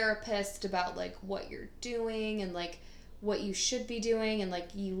therapist about, like, what you're doing and, like, what you should be doing, and, like,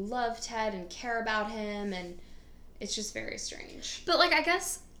 you love Ted and care about him, and it's just very strange. But, like, I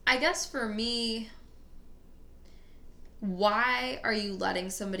guess for me, why are you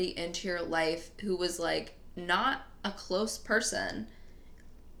letting somebody into your life who was, like, not a close person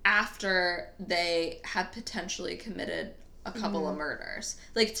after they have potentially committed a couple of murders?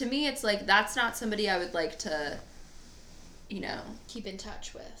 Like, to me, it's like, that's not somebody I would like to, you know, keep in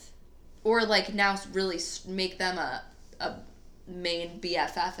touch with, or, like, now really make them a main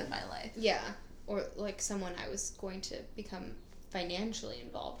BFF in my life. Yeah. Or, like, someone I was going to become financially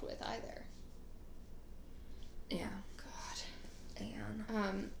involved with either. Yeah. God.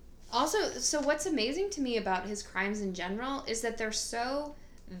 Anne. Also, so what's amazing to me about his crimes in general is that they're so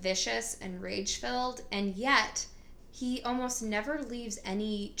vicious and rage-filled, and yet he almost never leaves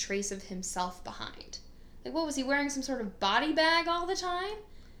any trace of himself behind. Like, what was he wearing? Some sort of body bag all the time?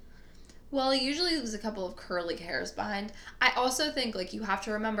 Well, usually there's a couple of curly hairs behind. I also think, like, you have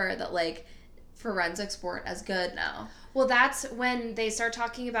to remember that, like, forensics weren't as good now. Well, that's when they start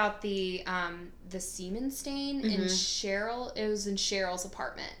talking about the semen stain in Cheryl. It was in Cheryl's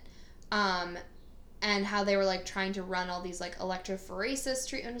apartment. And how they were, like, trying to run all these, like, electrophoresis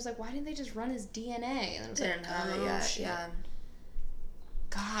treatment. I was like, why didn't they just run his DNA? And I was Didn't have it yet, shit. yeah.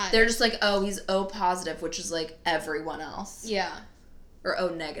 God. They're just like, oh, he's O positive, which is, like, everyone else. Yeah. Or O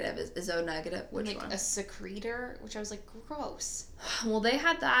negative. Is O negative? Which like one? a secretor, which I was like, gross. Well, they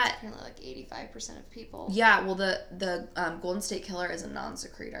had that. Apparently, like 85% of people. Yeah, well, the Golden State Killer is a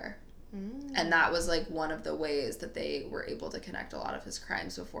non-secretor. And that was, like, one of the ways that they were able to connect a lot of his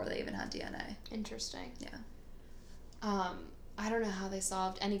crimes before they even had DNA. Interesting. Yeah. I don't know how they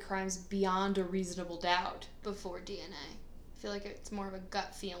solved any crimes beyond a reasonable doubt before DNA. I feel like it's more of a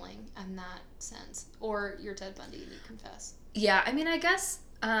gut feeling in that sense. Or you're Ted Bundy and you confess. Yeah, I mean, I guess,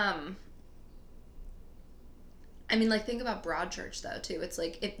 like, think about Broadchurch, though, too. It's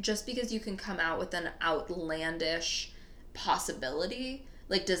like, just because you can come out with an outlandish possibility,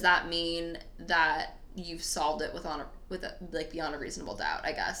 like, does that mean that you've solved it beyond a reasonable doubt,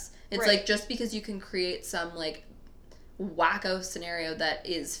 I guess? It's right. like, just because you can create some, like, wacko scenario that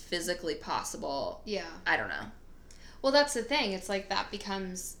is physically possible. Yeah. I don't know. Well, that's the thing. It's like that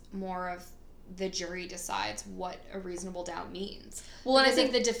becomes more of the jury decides what a reasonable doubt means. Well, and I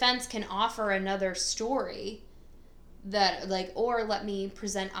think the defense can offer another story that, like, or let me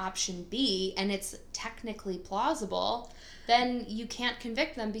present option B, and it's technically plausible, then you can't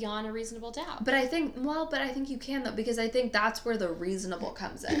convict them beyond a reasonable doubt. But I think you can, though, because I think that's where the reasonable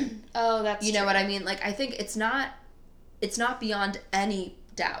comes in. Oh, that's You know what I mean? Like, I think it's not beyond any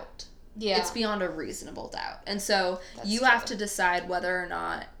doubt. Yeah. It's beyond a reasonable doubt. And so you have to decide whether or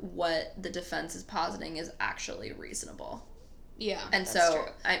not what the defense is positing is actually reasonable. Yeah, and that's so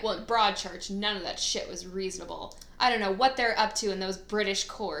true. Well, in Broadchurch, none of that shit was reasonable. I don't know what they're up to in those British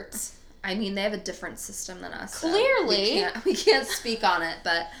courts. I mean, they have a different system than us. Clearly. So we can't speak on it,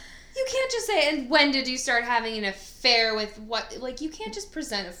 but... You can't just say, and when did you start having an affair with what? Like, you can't just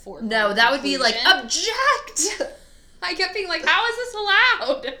present a foregone No, that would be like, object! Yeah. I kept being like, how is this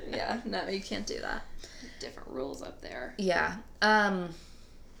allowed? Yeah, no, you can't do that. Different rules up there. Yeah.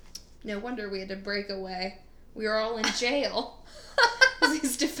 No wonder we had to break away. We were all in jail.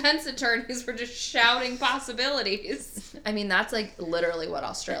 These defense attorneys were just shouting possibilities. I mean, that's like literally what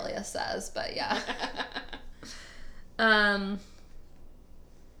Australia says, but yeah.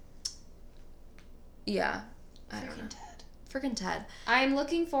 Yeah. I don't know. Freaking Ted. I'm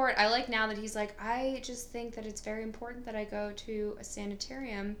looking forward. I like now that he's like, I just think that it's very important that I go to a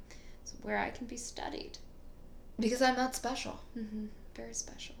sanitarium where I can be studied. Because I'm not special. Mm-hmm. Very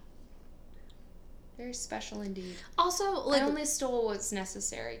special. Very special indeed. Also, like, I only stole what's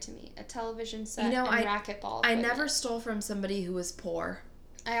necessary to me. A television set and racquetball equipment. I never stole from somebody who was poor.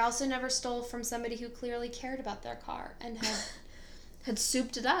 I also never stole from somebody who clearly cared about their car and had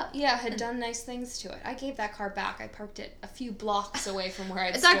souped it up. Yeah, had done nice things to it. I gave that car back. I parked it a few blocks away from where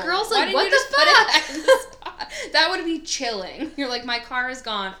I'd stolen. That girl's like, what the fuck? Put it in the spot? That would be chilling. You're like, my car is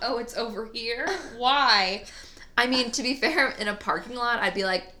gone. Oh, it's over here? Why? I mean, to be fair, in a parking lot, I'd be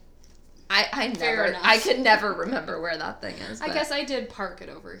like, Fair I could never remember where that thing is. I guess I did park it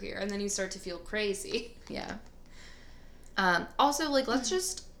over here, and then you start to feel crazy. Yeah. Also, like, let's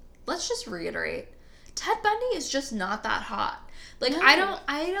just reiterate, Ted Bundy is just not that hot. Like, no.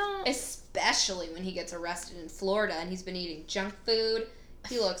 I don't. Especially when he gets arrested in Florida and he's been eating junk food.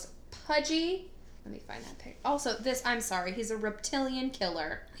 He looks pudgy. Let me find that picture. Also, I'm sorry, he's a reptilian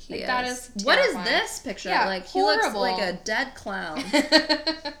killer. He is. That is terrifying. What is this picture? Yeah, like, horrible. He looks like a dead clown.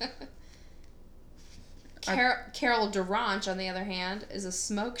 Carol Durant, on the other hand, is a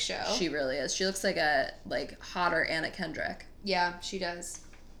smoke show. She really is. She looks like hotter Anna Kendrick. Yeah, she does.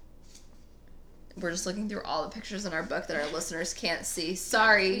 We're just looking through all the pictures in our book that our listeners can't see.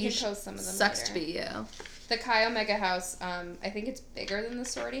 Sorry, we can post some of them sucks later. to be you. The Chi Omega house, I think it's bigger than the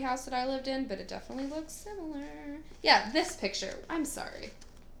sorority house that I lived in, but it definitely looks similar. Yeah, this picture. I'm sorry.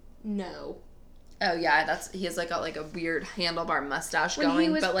 No. Oh yeah, he has like a weird handlebar mustache when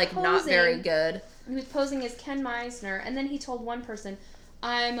going, but like posing, not very good. He was posing as Ken Meisner, and then he told one person,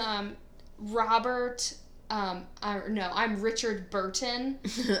 "I'm Robert. I'm Richard Burton."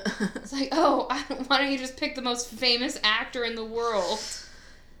 It's like, oh, why don't you just pick the most famous actor in the world?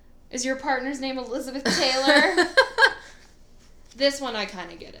 Is your partner's name Elizabeth Taylor? This one, I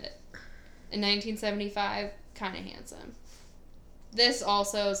kind of get it. In 1975, kind of handsome. This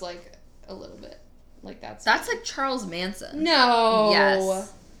also is like a little bit like that's like Charles Manson. No.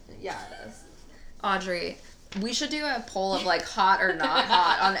 Yes. Yeah, it is. Audrey, we should do a poll of like hot or not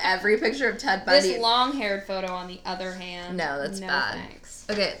hot on every picture of Ted Bundy. This long-haired photo, on the other hand. No, that's bad. Thanks.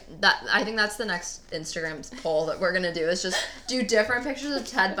 Okay, I think that's the next Instagram poll that we're gonna do is just do different pictures of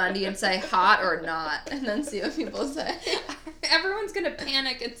Ted Bundy and say hot or not, and then see what people say. Everyone's gonna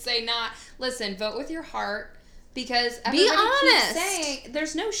panic and say not. Listen, vote with your heart because be everybody honest. keeps saying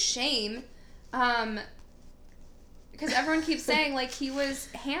there's no shame, because everyone keeps saying like he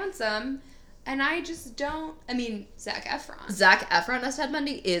was handsome. And I just don't. I mean, Zac Efron. Zac Efron as Ted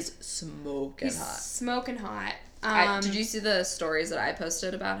Bundy is smoking He's hot. Smoking hot. Did you see the stories that I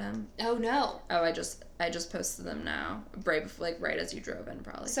posted about him? Oh no. Oh, I just posted them now, right as you drove in,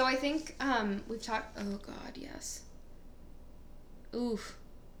 probably. So I think we've talked. Oh God, yes. Oof.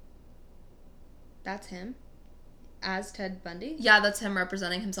 That's him, as Ted Bundy. Yeah, that's him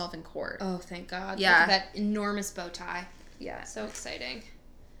representing himself in court. Oh, thank God. Yeah. Look at that enormous bow tie. Yeah. So exciting.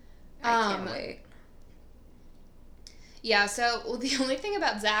 I can't wait. Yeah, so the only thing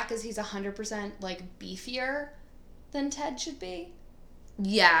about Zac is he's 100% like beefier than Ted should be.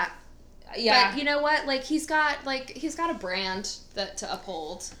 Yeah. Yeah. But you know what? Like he's got a brand that to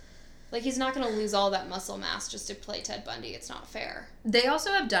uphold. Like he's not going to lose all that muscle mass just to play Ted Bundy. It's not fair. They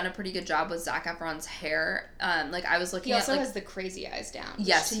also have done a pretty good job with Zac Efron's hair. Like I was looking he also at has the crazy eyes down.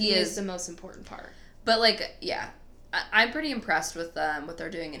 Yes, which to he me is the most important part. But like, yeah. I'm pretty impressed with what they're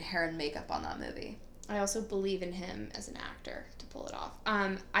doing in hair and makeup on that movie. I also believe in him as an actor to pull it off.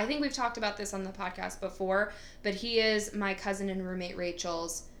 I think we've talked about this on the podcast before, but he is my cousin and roommate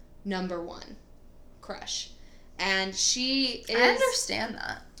Rachel's #1 crush. And she is... I understand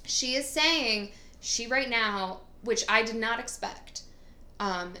that. She is saying, right now, which I did not expect,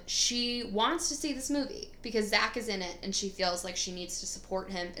 she wants to see this movie because Zac is in it and she feels like she needs to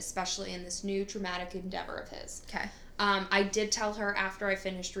support him, especially in this new dramatic endeavor of his. Okay. I did tell her after I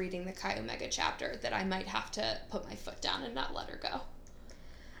finished reading the Chi Omega chapter that I might have to put my foot down and not let her go.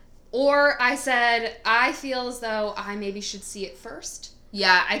 Or I said, I feel as though I maybe should see it first.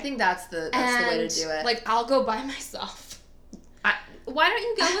 Yeah, I think that's the way to do it. Like, I'll go by myself. Why don't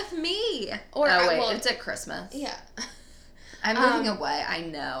you go with me? Or it's at Christmas. Yeah. I'm moving away. I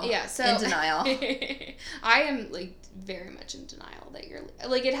know. Yeah, so in denial. I am like very much in denial that you're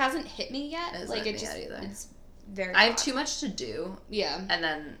like it hasn't hit me yet. It like hasn't it just hit me yet either. it's very. I have too much to do. Yeah. And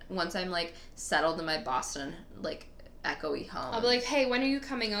then once I'm like settled in my Boston like echoey home, I'll be like, hey, when are you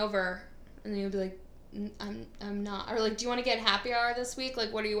coming over? And then you'll be like, I'm not. Or like, do you want to get happy hour this week?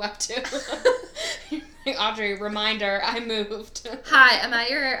 Like, what are you up to? Like, Audrey, reminder, I moved. Hi, I'm at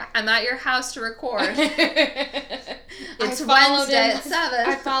your house to record. It's Wednesday at 7.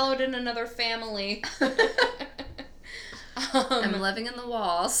 I followed in another family. I'm living in the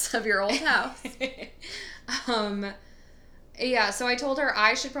walls of your old house. Yeah, so I told her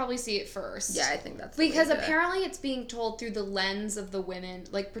I should probably see it first. Yeah, I think that's because apparently it's being told through the lens of the women,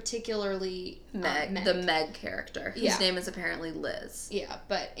 like particularly Meg. The Meg character, whose name is apparently Liz. Yeah,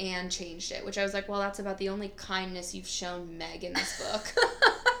 but Anne changed it, which I was like, well, that's about the only kindness you've shown Meg in this book.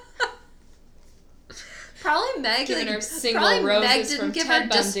 Probably Meg giving her single roses Meg didn't from give Ted her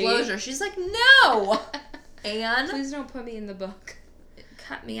Bundy. Disclosure. She's like, no, Anne, please don't put me in the book.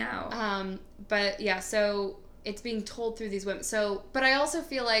 Cut me out. But yeah, so it's being told through these women. So, but I also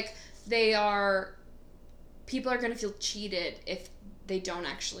feel like people are going to feel cheated if they don't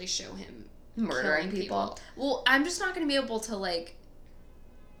actually show him murdering people. Well, I'm just not going to be able to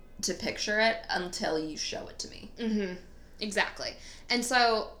to picture it until you show it to me. Mm-hmm. Exactly. And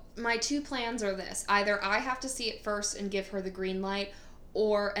so my two plans are this. Either I have to see it first and give her the green light,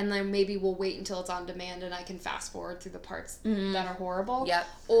 and then maybe we'll wait until it's on demand and I can fast forward through the parts that are horrible. Yep.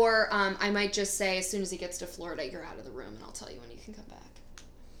 Or I might just say, as soon as he gets to Florida, you're out of the room and I'll tell you when you can come back.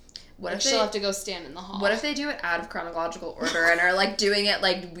 What if she'll have to go stand in the hall? What if they do it out of chronological order and are doing it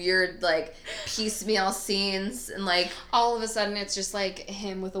weird piecemeal scenes and all of a sudden it's just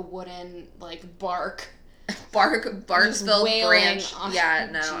him with a wooden bark filled branch. Yeah,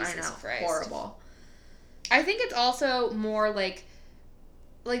 no, Jesus I know. Christ. Horrible. I think it's also more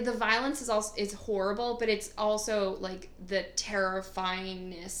the violence is horrible, but it's also the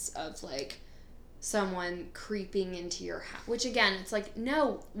terrifyingness of someone creeping into your house, which again, it's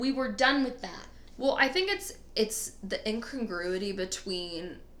no, we were done with that. Well, I think it's the incongruity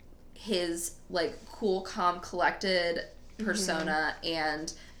between his cool, calm, collected persona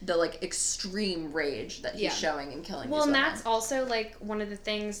and the, like, extreme rage that he's showing in killing these women. Well, and that's also, like, one of the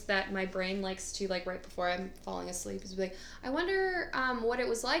things that my brain likes to, like, right before I'm falling asleep is be like, I wonder what it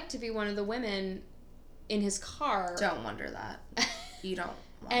was like to be one of the women in his car. Don't wonder that. You don't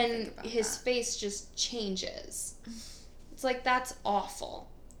want to and think about his that. face just changes. It's like, that's awful.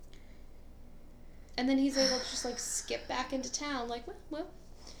 And then he's able to just, like, skip back into town, like, well,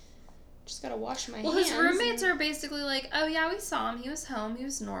 just gotta wash my hands. Well, his roommates are basically like, oh yeah, we saw him. He was home. He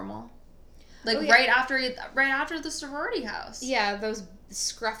was normal. Like, Oh, yeah. right after the sorority house. Yeah, those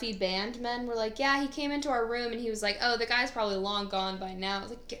scruffy band men were like, yeah, he came into our room and he was like, oh, the guy's probably long gone by now. I was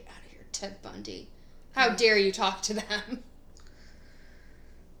like, get out of here, Ted Bundy. How dare you talk to them?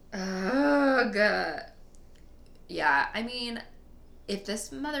 Ugh. Yeah, I mean, if this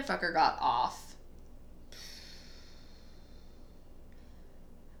motherfucker got off.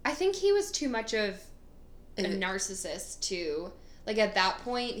 I think he was too much of a narcissist to, like, at that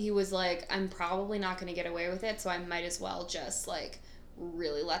point, he was like, I'm probably not going to get away with it, so I might as well just, like,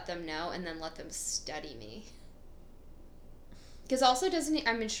 really let them know and then let them study me. Because also doesn't he,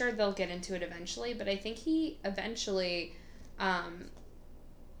 I'm sure they'll get into it eventually, but I think he eventually,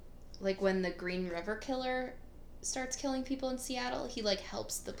 like, when the Green River Killer starts killing people in Seattle, he, like,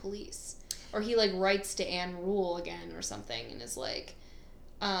 helps the police. Or he, like, writes to Anne Rule again or something and is like,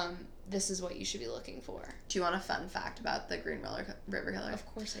 this is what you should be looking for. Do you want a fun fact about the Green River Killer? Of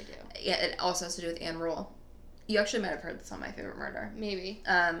course I do. Yeah, it also has to do with Anne Rule. You actually might have heard this on My Favorite Murder. Maybe.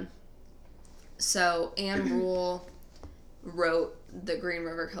 So Anne Rule wrote the Green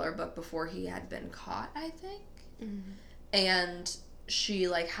River Killer book before he had been caught, I think. Mm-hmm. And she,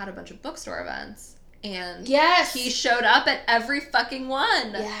 like, had a bunch of bookstore events. And yes! he showed up at every fucking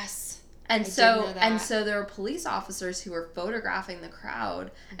one. Yes. And I did know that. so there were police officers who were photographing the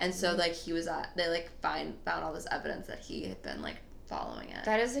crowd, and so, like, they, like, found all this evidence that he had been, like, following it.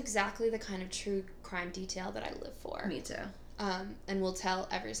 That is exactly the kind of true crime detail that I live for. Me too. And will tell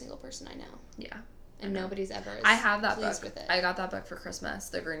every single person I know. Yeah. And nobody's ever I have that pleased book. With it. I got that book for Christmas,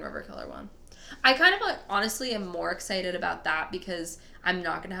 the Green River Killer one. I kind of, like, honestly am more excited about that because I'm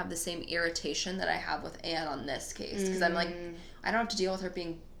not going to have the same irritation that I have with Anne on this case. Because I'm like, I don't have to deal with her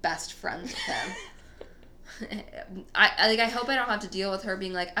being best friends with him. I hope I don't have to deal with her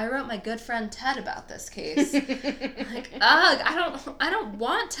being like, I wrote my good friend Ted about this case. Like, ugh, I don't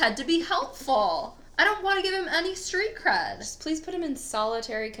want Ted to be helpful. I don't want to give him any street cred. Just please put him in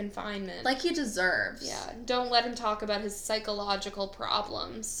solitary confinement. Like he deserves. Yeah, don't let him talk about his psychological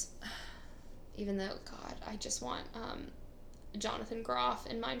problems. Even though, God, I just want Jonathan Groff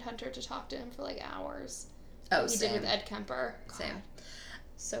in Mindhunter to talk to him for, like, hours. Oh, he same. did with Ed Kemper. God. Same.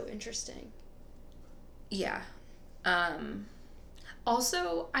 So interesting. Yeah.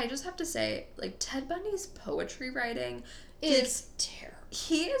 Also, I just have to say, like, Ted Bundy's poetry writing is terrible.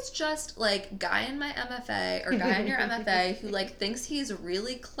 He is just, like, guy in my MFA, or guy in your MFA, who, like, thinks he's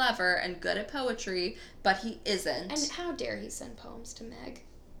really clever and good at poetry, but he isn't. And how dare he send poems to Meg?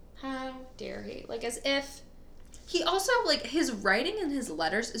 How dare he? Like, as if... He also, like, his writing in his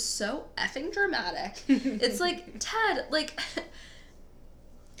letters is so effing dramatic. It's like, Ted, like...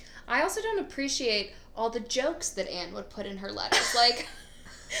 I also don't appreciate all the jokes that Anne would put in her letters. Like,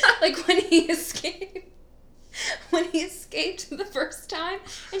 like when he escaped the first time,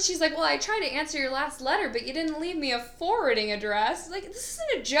 and she's like, well, I tried to answer your last letter, but you didn't leave me a forwarding address. Like, this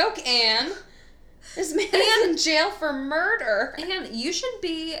isn't a joke, Anne. This man is in jail for murder. And you should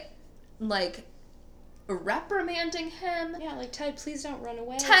be, like, reprimanding him. Yeah, like, Ted, please don't run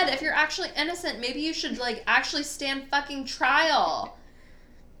away. Ted, if you're actually innocent, maybe you should, like, actually stand fucking trial.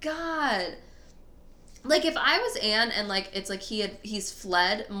 God. Like, if I was Anne and, like, it's like he's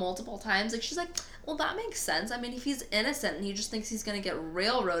fled multiple times, like, she's like, well, that makes sense. I mean, if he's innocent and he just thinks he's gonna get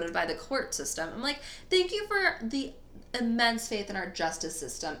railroaded by the court system, I'm like, thank you for the immense faith in our justice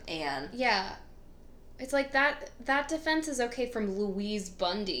system, Anne. Yeah. It's like that defense is okay from Louise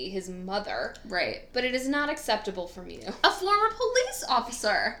Bundy, his mother. Right. But it is not acceptable from you. A former police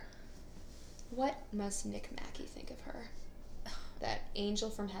officer. What must Nick Mackey think of her? That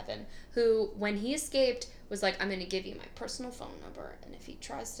angel from heaven, who, when he escaped, was like, I'm going to give you my personal phone number, and if he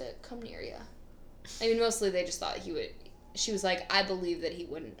tries to come near you. I mean, mostly they just thought he would. She was like, I believe that he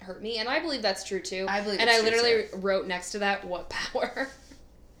wouldn't hurt me, and I believe that's true, too. I believe and it's I true, literally too. wrote next to that, what power?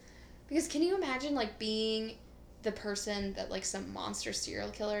 Because can you imagine, like, being the person that, like, some monster serial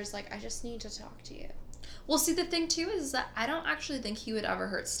killer is like, I just need to talk to you. Well, see, the thing, too, is that I don't actually think he would ever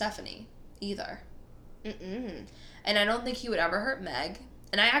hurt Stephanie, either. Mm-mm. And I don't think he would ever hurt Meg.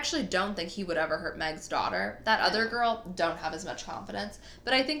 And I actually don't think he would ever hurt Meg's daughter. That other girl, don't have as much confidence.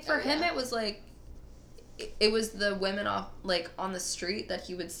 But I think for him, it was like, it was the women off, like, on the street that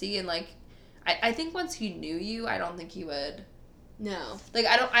he would see, and, like, I think once he knew you, I don't think he would. No. Like,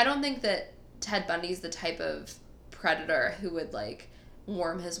 I don't think that Ted Bundy's the type of predator who would, like,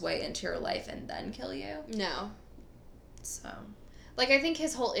 worm his way into your life and then kill you. No. So. Like, I think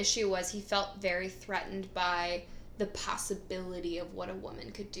his whole issue was he felt very threatened by the possibility of what a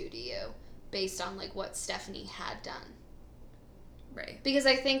woman could do to you based on, like, what Stephanie had done. Right. Because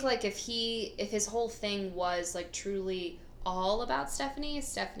I think, like, if his whole thing was, like, truly all about Stephanie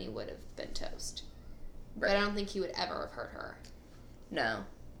would have been toast. Right. But I don't think he would ever have hurt her. No.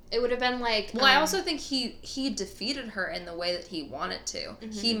 It would have been like... Well, I also think he defeated her in the way that he wanted to.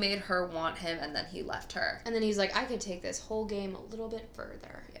 Mm-hmm. He made her want him, and then he left her. And then he's like, I could take this whole game a little bit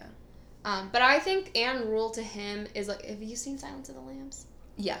further. Yeah. But I think Anne Rule to him is like... Have you seen Silence of the Lambs?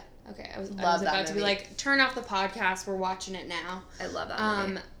 Yeah. Okay, I was about to be like, turn off the podcast, we're watching it now. I love that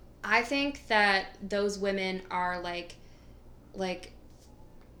movie. I think that those women are like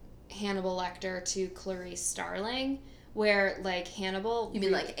Hannibal Lecter to Clarice Starling, where, like, Hannibal... You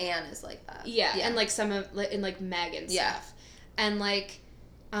mean, like, Anne is like that? Yeah, and, like, some of... in, like, Meg and stuff. And, like,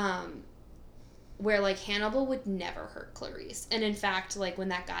 where, like, Hannibal would never hurt Clarice. And, in fact, like, when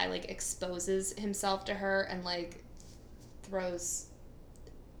that guy, like, exposes himself to her and, like, throws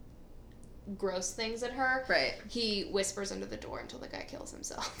gross things at her... Right. He whispers under the door until the guy kills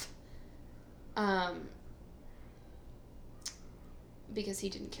himself. Because he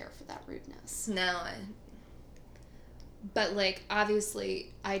didn't care for that rudeness. No, But, like,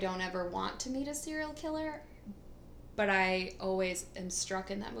 obviously, I don't ever want to meet a serial killer, but I always am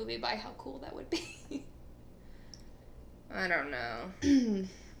struck in that movie by how cool that would be. I don't know.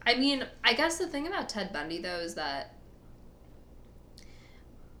 I mean, I guess the thing about Ted Bundy, though, is that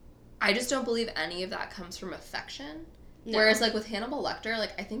I just don't believe any of that comes from affection. No. Whereas, like, with Hannibal Lecter,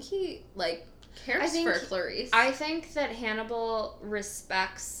 like, I think he, like, cares for Clarice. I think that Hannibal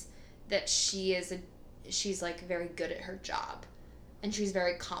respects that she's, like, very good at her job. And she's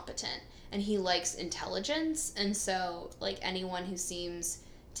very competent. And he likes intelligence. And so, like, anyone who seems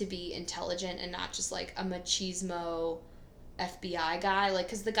to be intelligent and not just, like, a machismo FBI guy. Like,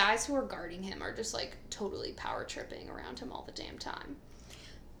 because the guys who are guarding him are just, like, totally power tripping around him all the damn time.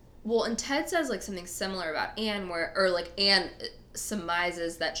 Well, and Ted says, like, something similar about Anne, Anne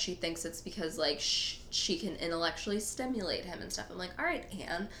surmises that she thinks it's because, like, she can intellectually stimulate him and stuff. I'm like, all right,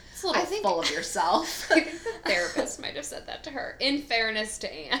 Anne, it's a little full of yourself. I think the therapist might have said that to her, in fairness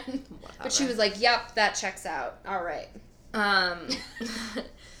to Anne. Whatever. But she was like, yep, that checks out. All right.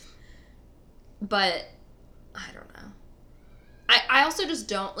 But, I don't know. I also just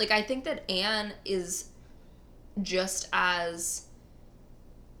don't, like, I think that Anne is just as,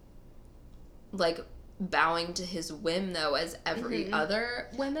 like, bowing to his whim, though, as every other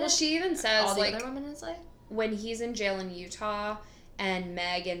woman. Well, she even says, all the like, other women is like, when he's in jail in Utah and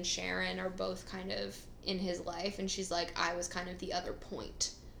Meg and Sharon are both kind of in his life, and she's like, I was kind of the other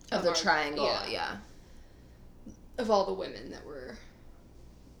point of the triangle, yeah. Of all the women that were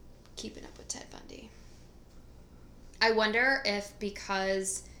keeping up with Ted Bundy. I wonder if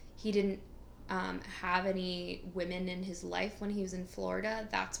because he didn't have any women in his life when he was in Florida,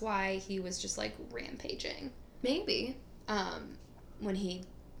 that's why he was just, like, rampaging. Maybe. When he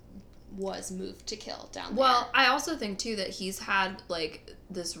was moved to kill down there. Well, I also think, too, that he's had, like,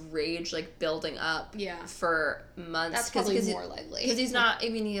 this rage, like, building up for months. That's probably more likely. Because he's not, I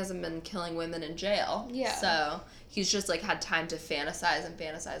mean, he hasn't been killing women in jail. Yeah. So he's just, like, had time to fantasize and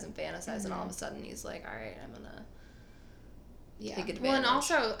fantasize and fantasize, and all of a sudden he's like, all right, I'm gonna take advantage. Well, and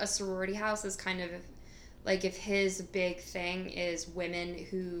also a sorority house is kind of, like, if his big thing is women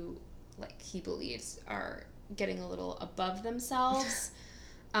who, like, he believes are getting a little above themselves,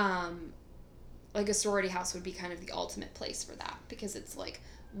 like, a sorority house would be kind of the ultimate place for that, because it's, like,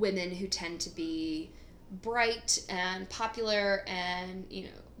 women who tend to be bright and popular and, you know,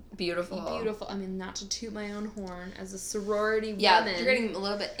 beautiful. I mean, not to toot my own horn as a sorority woman. Yeah, you're getting a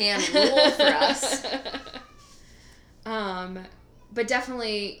little bit Anne Rule for us. But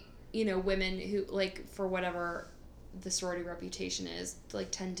definitely, you know, women who, like, for whatever the sorority reputation is,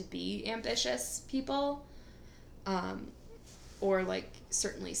 like, tend to be ambitious people, or, like,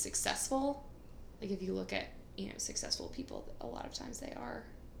 certainly successful. Like, if you look at, you know, successful people, a lot of times they are,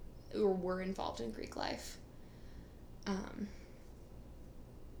 or were involved in Greek life.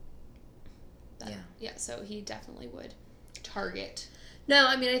 Yeah, so he definitely would target No,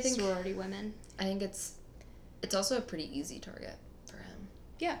 I mean, I think sorority women. I think it's also a pretty easy target for him.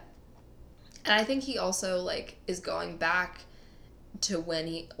 Yeah. And I think he also, like, is going back to when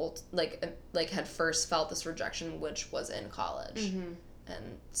he, like had first felt this rejection, which was in college. Mm-hmm.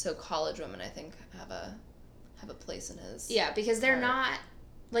 And so college women, I think, have a place in his Yeah, because they're heart. not,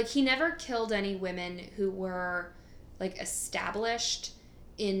 like, he never killed any women who were, like, established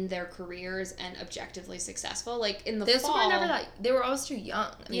in their careers and objectively successful. Like, in the fall... Were never that... They were always too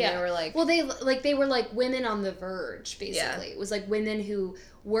young. I mean, they were, like... Well, they were, like, women on the verge, basically. Yeah. It was, like, women who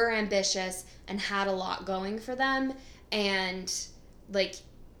were ambitious and had a lot going for them, and, like,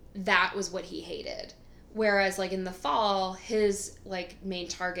 that was what he hated. Whereas, like, in the fall, his, like, main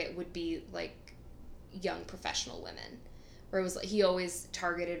target would be, like, young professional women, where it was like he always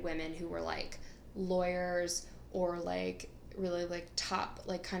targeted women who were like lawyers or like really like top,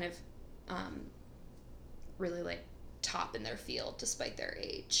 like kind of really like top in their field despite their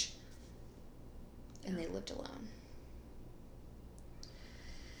age, and they lived alone.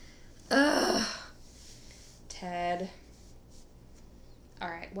 Ugh. Ted. All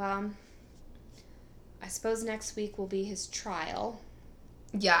right, well, I suppose next week will be his trial.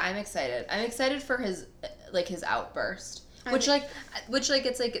 Yeah, I'm excited. I'm excited for his outburst. Which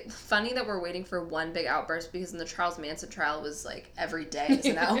it's like funny that we're waiting for one big outburst, because in the Charles Manson trial was like every day was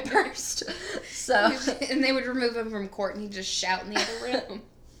an outburst. So and they would remove him from court and he'd just shout in the other room.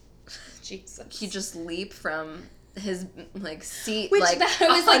 Jesus. He'd just leap from his like seat, Which like that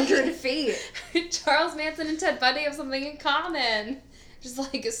was 100 like, feet. Charles Manson and Ted Bundy have something in common. Just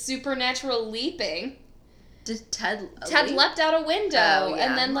like a supernatural leaping. Did Ted leapt out a window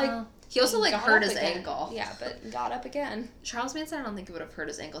and then like he also like hurt his again. ankle. Yeah, but got up again. Charles Manson, I don't think it would have hurt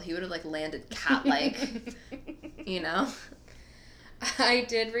his ankle. He would have like landed cat-like, you know. I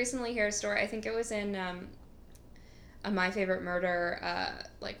did recently hear a story. I think it was in a My Favorite Murder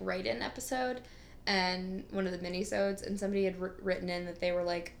like write-in episode, and one of the minisodes, and somebody had written in that they were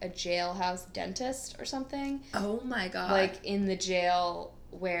like a jailhouse dentist or something. Oh my god! Like in the jail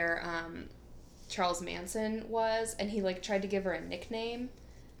where Charles Manson was, and he like tried to give her a nickname.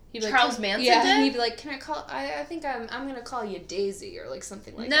 He'd be Charles like, Manson yeah, did? and he'd be like, "Can I call? I think I'm gonna call you Daisy," or like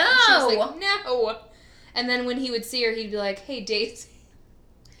something like No! that. And she was like, "No." And then when he would see her, he'd be like, "Hey, Daisy."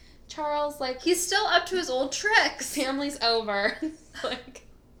 Charles, like, he's still up to his old tricks. Family's over. Like,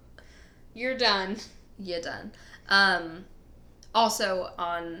 you're done. You're done. Also,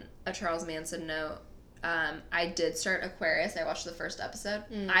 on a Charles Manson note, I did start Aquarius. I watched the first episode.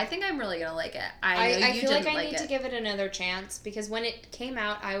 I think I'm really gonna like it. I feel like I need to give it another chance, because when it came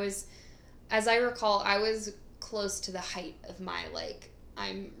out, as I recall, I was close to the height of my, like,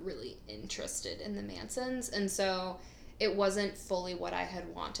 I'm really interested in the Mansons, and so it wasn't fully what I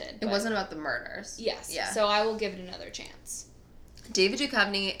had wanted. It wasn't about the murders. Yes. Yeah. So I will give it another chance. David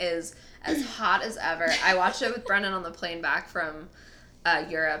Duchovny is as hot as ever. I watched it with Brennan on the plane back from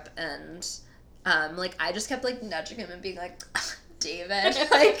Europe, and like I just kept like nudging him and being like, David,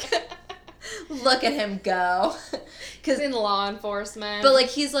 like, look at him go. Because in law enforcement. But like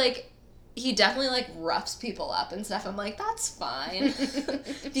he definitely like roughs people up and stuff. I'm like, that's fine.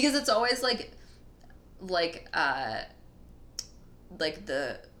 Because it's always like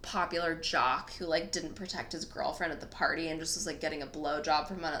the popular jock who like didn't protect his girlfriend at the party and just was like getting a blowjob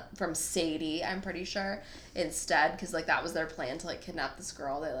from Sadie, I'm pretty sure, instead, because like that was their plan to like kidnap this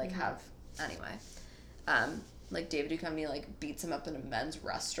girl. They like have anyway. Like David Duchovny like beats him up in a men's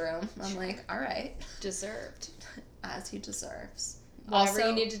restroom. I'm like, all right, deserved, as he deserves. Whatever also,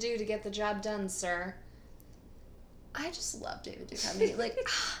 you need to do to get the job done, sir. I just love David Duchovny. Like,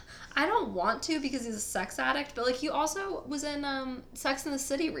 I don't want to because he's a sex addict, but like he also was in Sex and the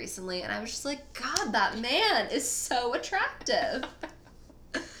City recently, and I was just like, God, that man is so attractive.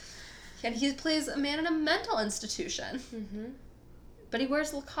 And he plays a man in a mental institution. Mm-hmm. But he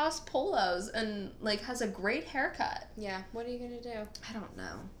wears Lacoste polos and like has a great haircut. Yeah, what are you gonna do? I don't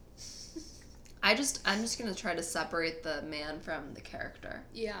know. I'm just gonna try to separate the man from the character.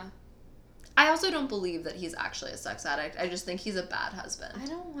 Yeah. I also don't believe that he's actually a sex addict. I just think he's a bad husband. I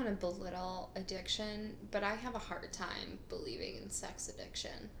don't want to belittle addiction, but I have a hard time believing in sex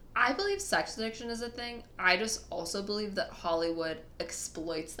addiction. I believe sex addiction is a thing. I just also believe that Hollywood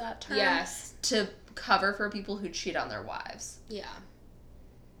exploits that term. Yes. To cover for people who cheat on their wives. Yeah.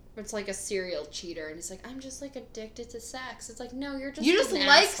 It's like a serial cheater, and he's like, I'm just like addicted to sex. It's like, no, you just like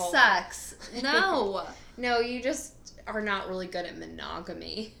asshole. Sex. No. No, you just are not really good at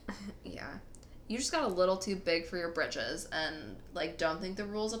monogamy. Yeah. You just got a little too big for your britches and like don't think the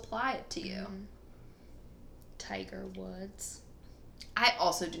rules apply to you. Mm-hmm. Tiger Woods. I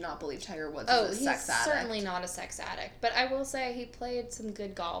also do not believe Tiger Woods is a sex addict. He's certainly not a sex addict, but I will say he played some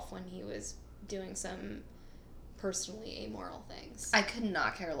good golf when he was doing some personally amoral things. I could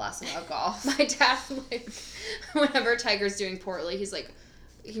not care less about golf. My dad, like, whenever Tiger's doing poorly, he's like,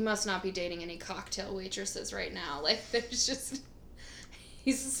 he must not be dating any cocktail waitresses right now. Like, there's just,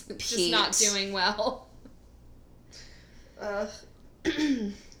 He's just not doing well. All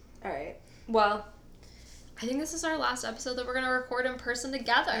right. Well, I think this is our last episode that we're going to record in person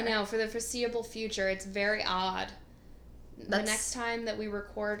together. I know, for the foreseeable future. It's very odd. The next time that we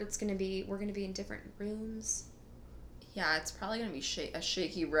record, we're going to be in different rooms. Yeah, it's probably going to be a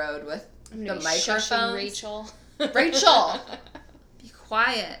shaky road with the microphones. Rachel. Rachel! Be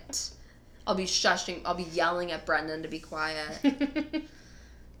quiet. I'll be shushing. I'll be yelling at Brendan to be quiet.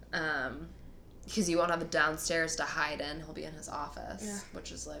 Because you won't have a downstairs to hide in. He'll be in his office,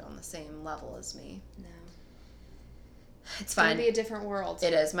 which is like on the same level as me. No. It's fine. It's gonna be a different world.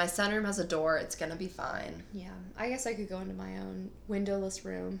 It is. My sunroom has a door. It's gonna be fine. Yeah. I guess I could go into my own windowless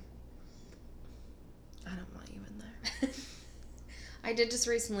room. I don't want you in there. I did just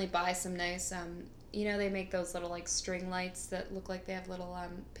recently buy some nice, they make those little, like, string lights that look like they have little,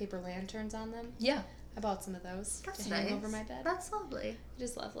 paper lanterns on them. Yeah. I bought some of those. That's to nice. hang over my bed. That's lovely. It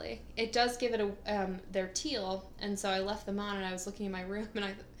is lovely. It does give it they're teal, and so I left them on, and I was looking in my room,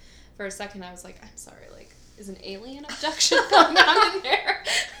 and for a second, I was like, I'm sorry, like, is an alien abduction going on in there?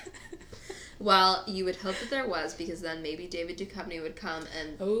 Well, you would hope that there was, because then maybe David Duchovny would come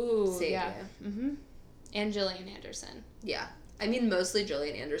and save you. Mm-hmm. And Gillian Anderson. Yeah. I mean, mostly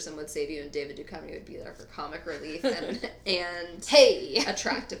Gillian Anderson would save you, and David Duchovny would be there for comic relief and hey,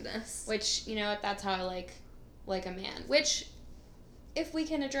 attractiveness. Which, that's how I like a man. Which, if we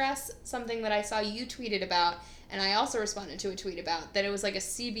can address something that I saw you tweeted about, and I also responded to a tweet about, that it was like a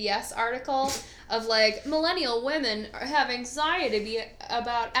CBS article of like millennial women have anxiety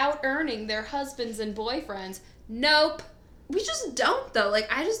about out-earning their husbands and boyfriends. Nope. We just don't, though. I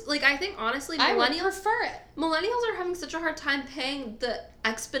think, honestly, I would prefer it. Millennials are having such a hard time paying the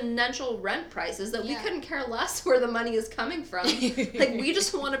exponential rent prices that we couldn't care less where the money is coming from. We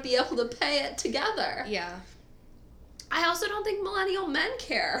just want to be able to pay it together. Yeah. I also don't think millennial men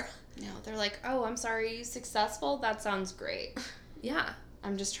care. No, they're like, oh, I'm sorry, are you successful? That sounds great. Yeah.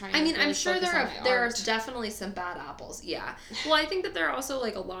 I'm just trying to I'm sure there are definitely some bad apples. Yeah. Well, I think that there are also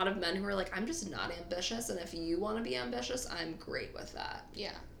like a lot of men who are like, I'm just not ambitious, and if you want to be ambitious, I'm great with that.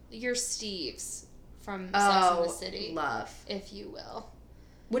 Yeah. You're Steve's from Sex and the City. Love. If you will.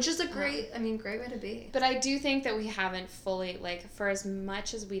 Which is a great way to be. But I do think that we haven't fully, for as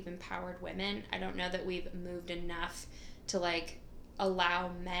much as we've empowered women, I don't know that we've moved enough to,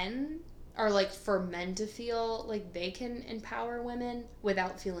 allow men, or, for men to feel like they can empower women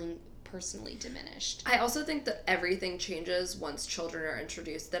without feeling personally diminished. I also think that everything changes once children are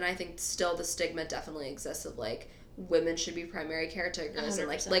introduced. Then I think still the stigma definitely exists of, women should be primary caretakers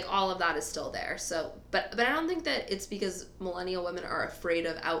 100%. And all of that is still there. So but I don't think that it's because millennial women are afraid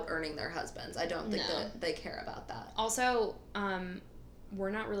of out earning their husbands. I don't think that they care about that. Also,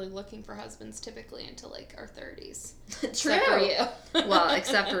 we're not really looking for husbands typically until our 30s. True. Except for you. Well,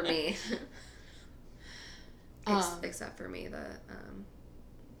 except for me. Except for me,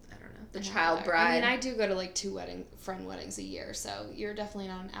 the child bride. I mean, I do go to 2 friend weddings a year, so you're definitely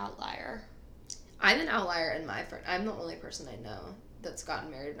not an outlier. I'm an outlier in my friend. I'm the only person I know that's gotten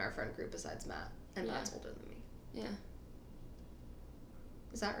married in our friend group besides Matt, and Matt's older than me. Yeah.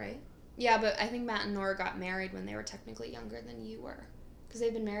 Is that right? Yeah, but I think Matt and Nora got married when they were technically younger than you were, because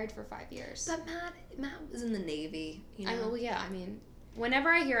they've been married for 5 years. But Matt was in the Navy. You know? I mean,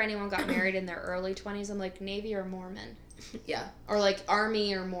 whenever I hear anyone got married in their early 20s, I'm like, Navy or Mormon. Yeah. Or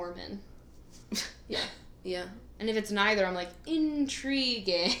Army or Mormon. Yeah. Yeah. And if it's neither, I'm like,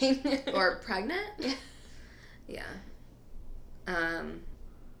 intriguing. Or pregnant? Yeah.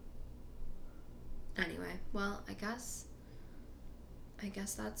 Anyway, well, I guess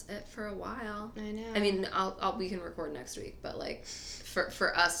that's it for a while. I know. I mean, we can record next week, but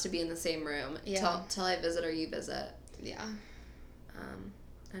for us to be in the same room till I visit or you visit. Yeah.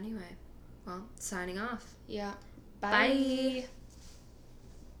 Anyway, well, signing off. Yeah. Bye.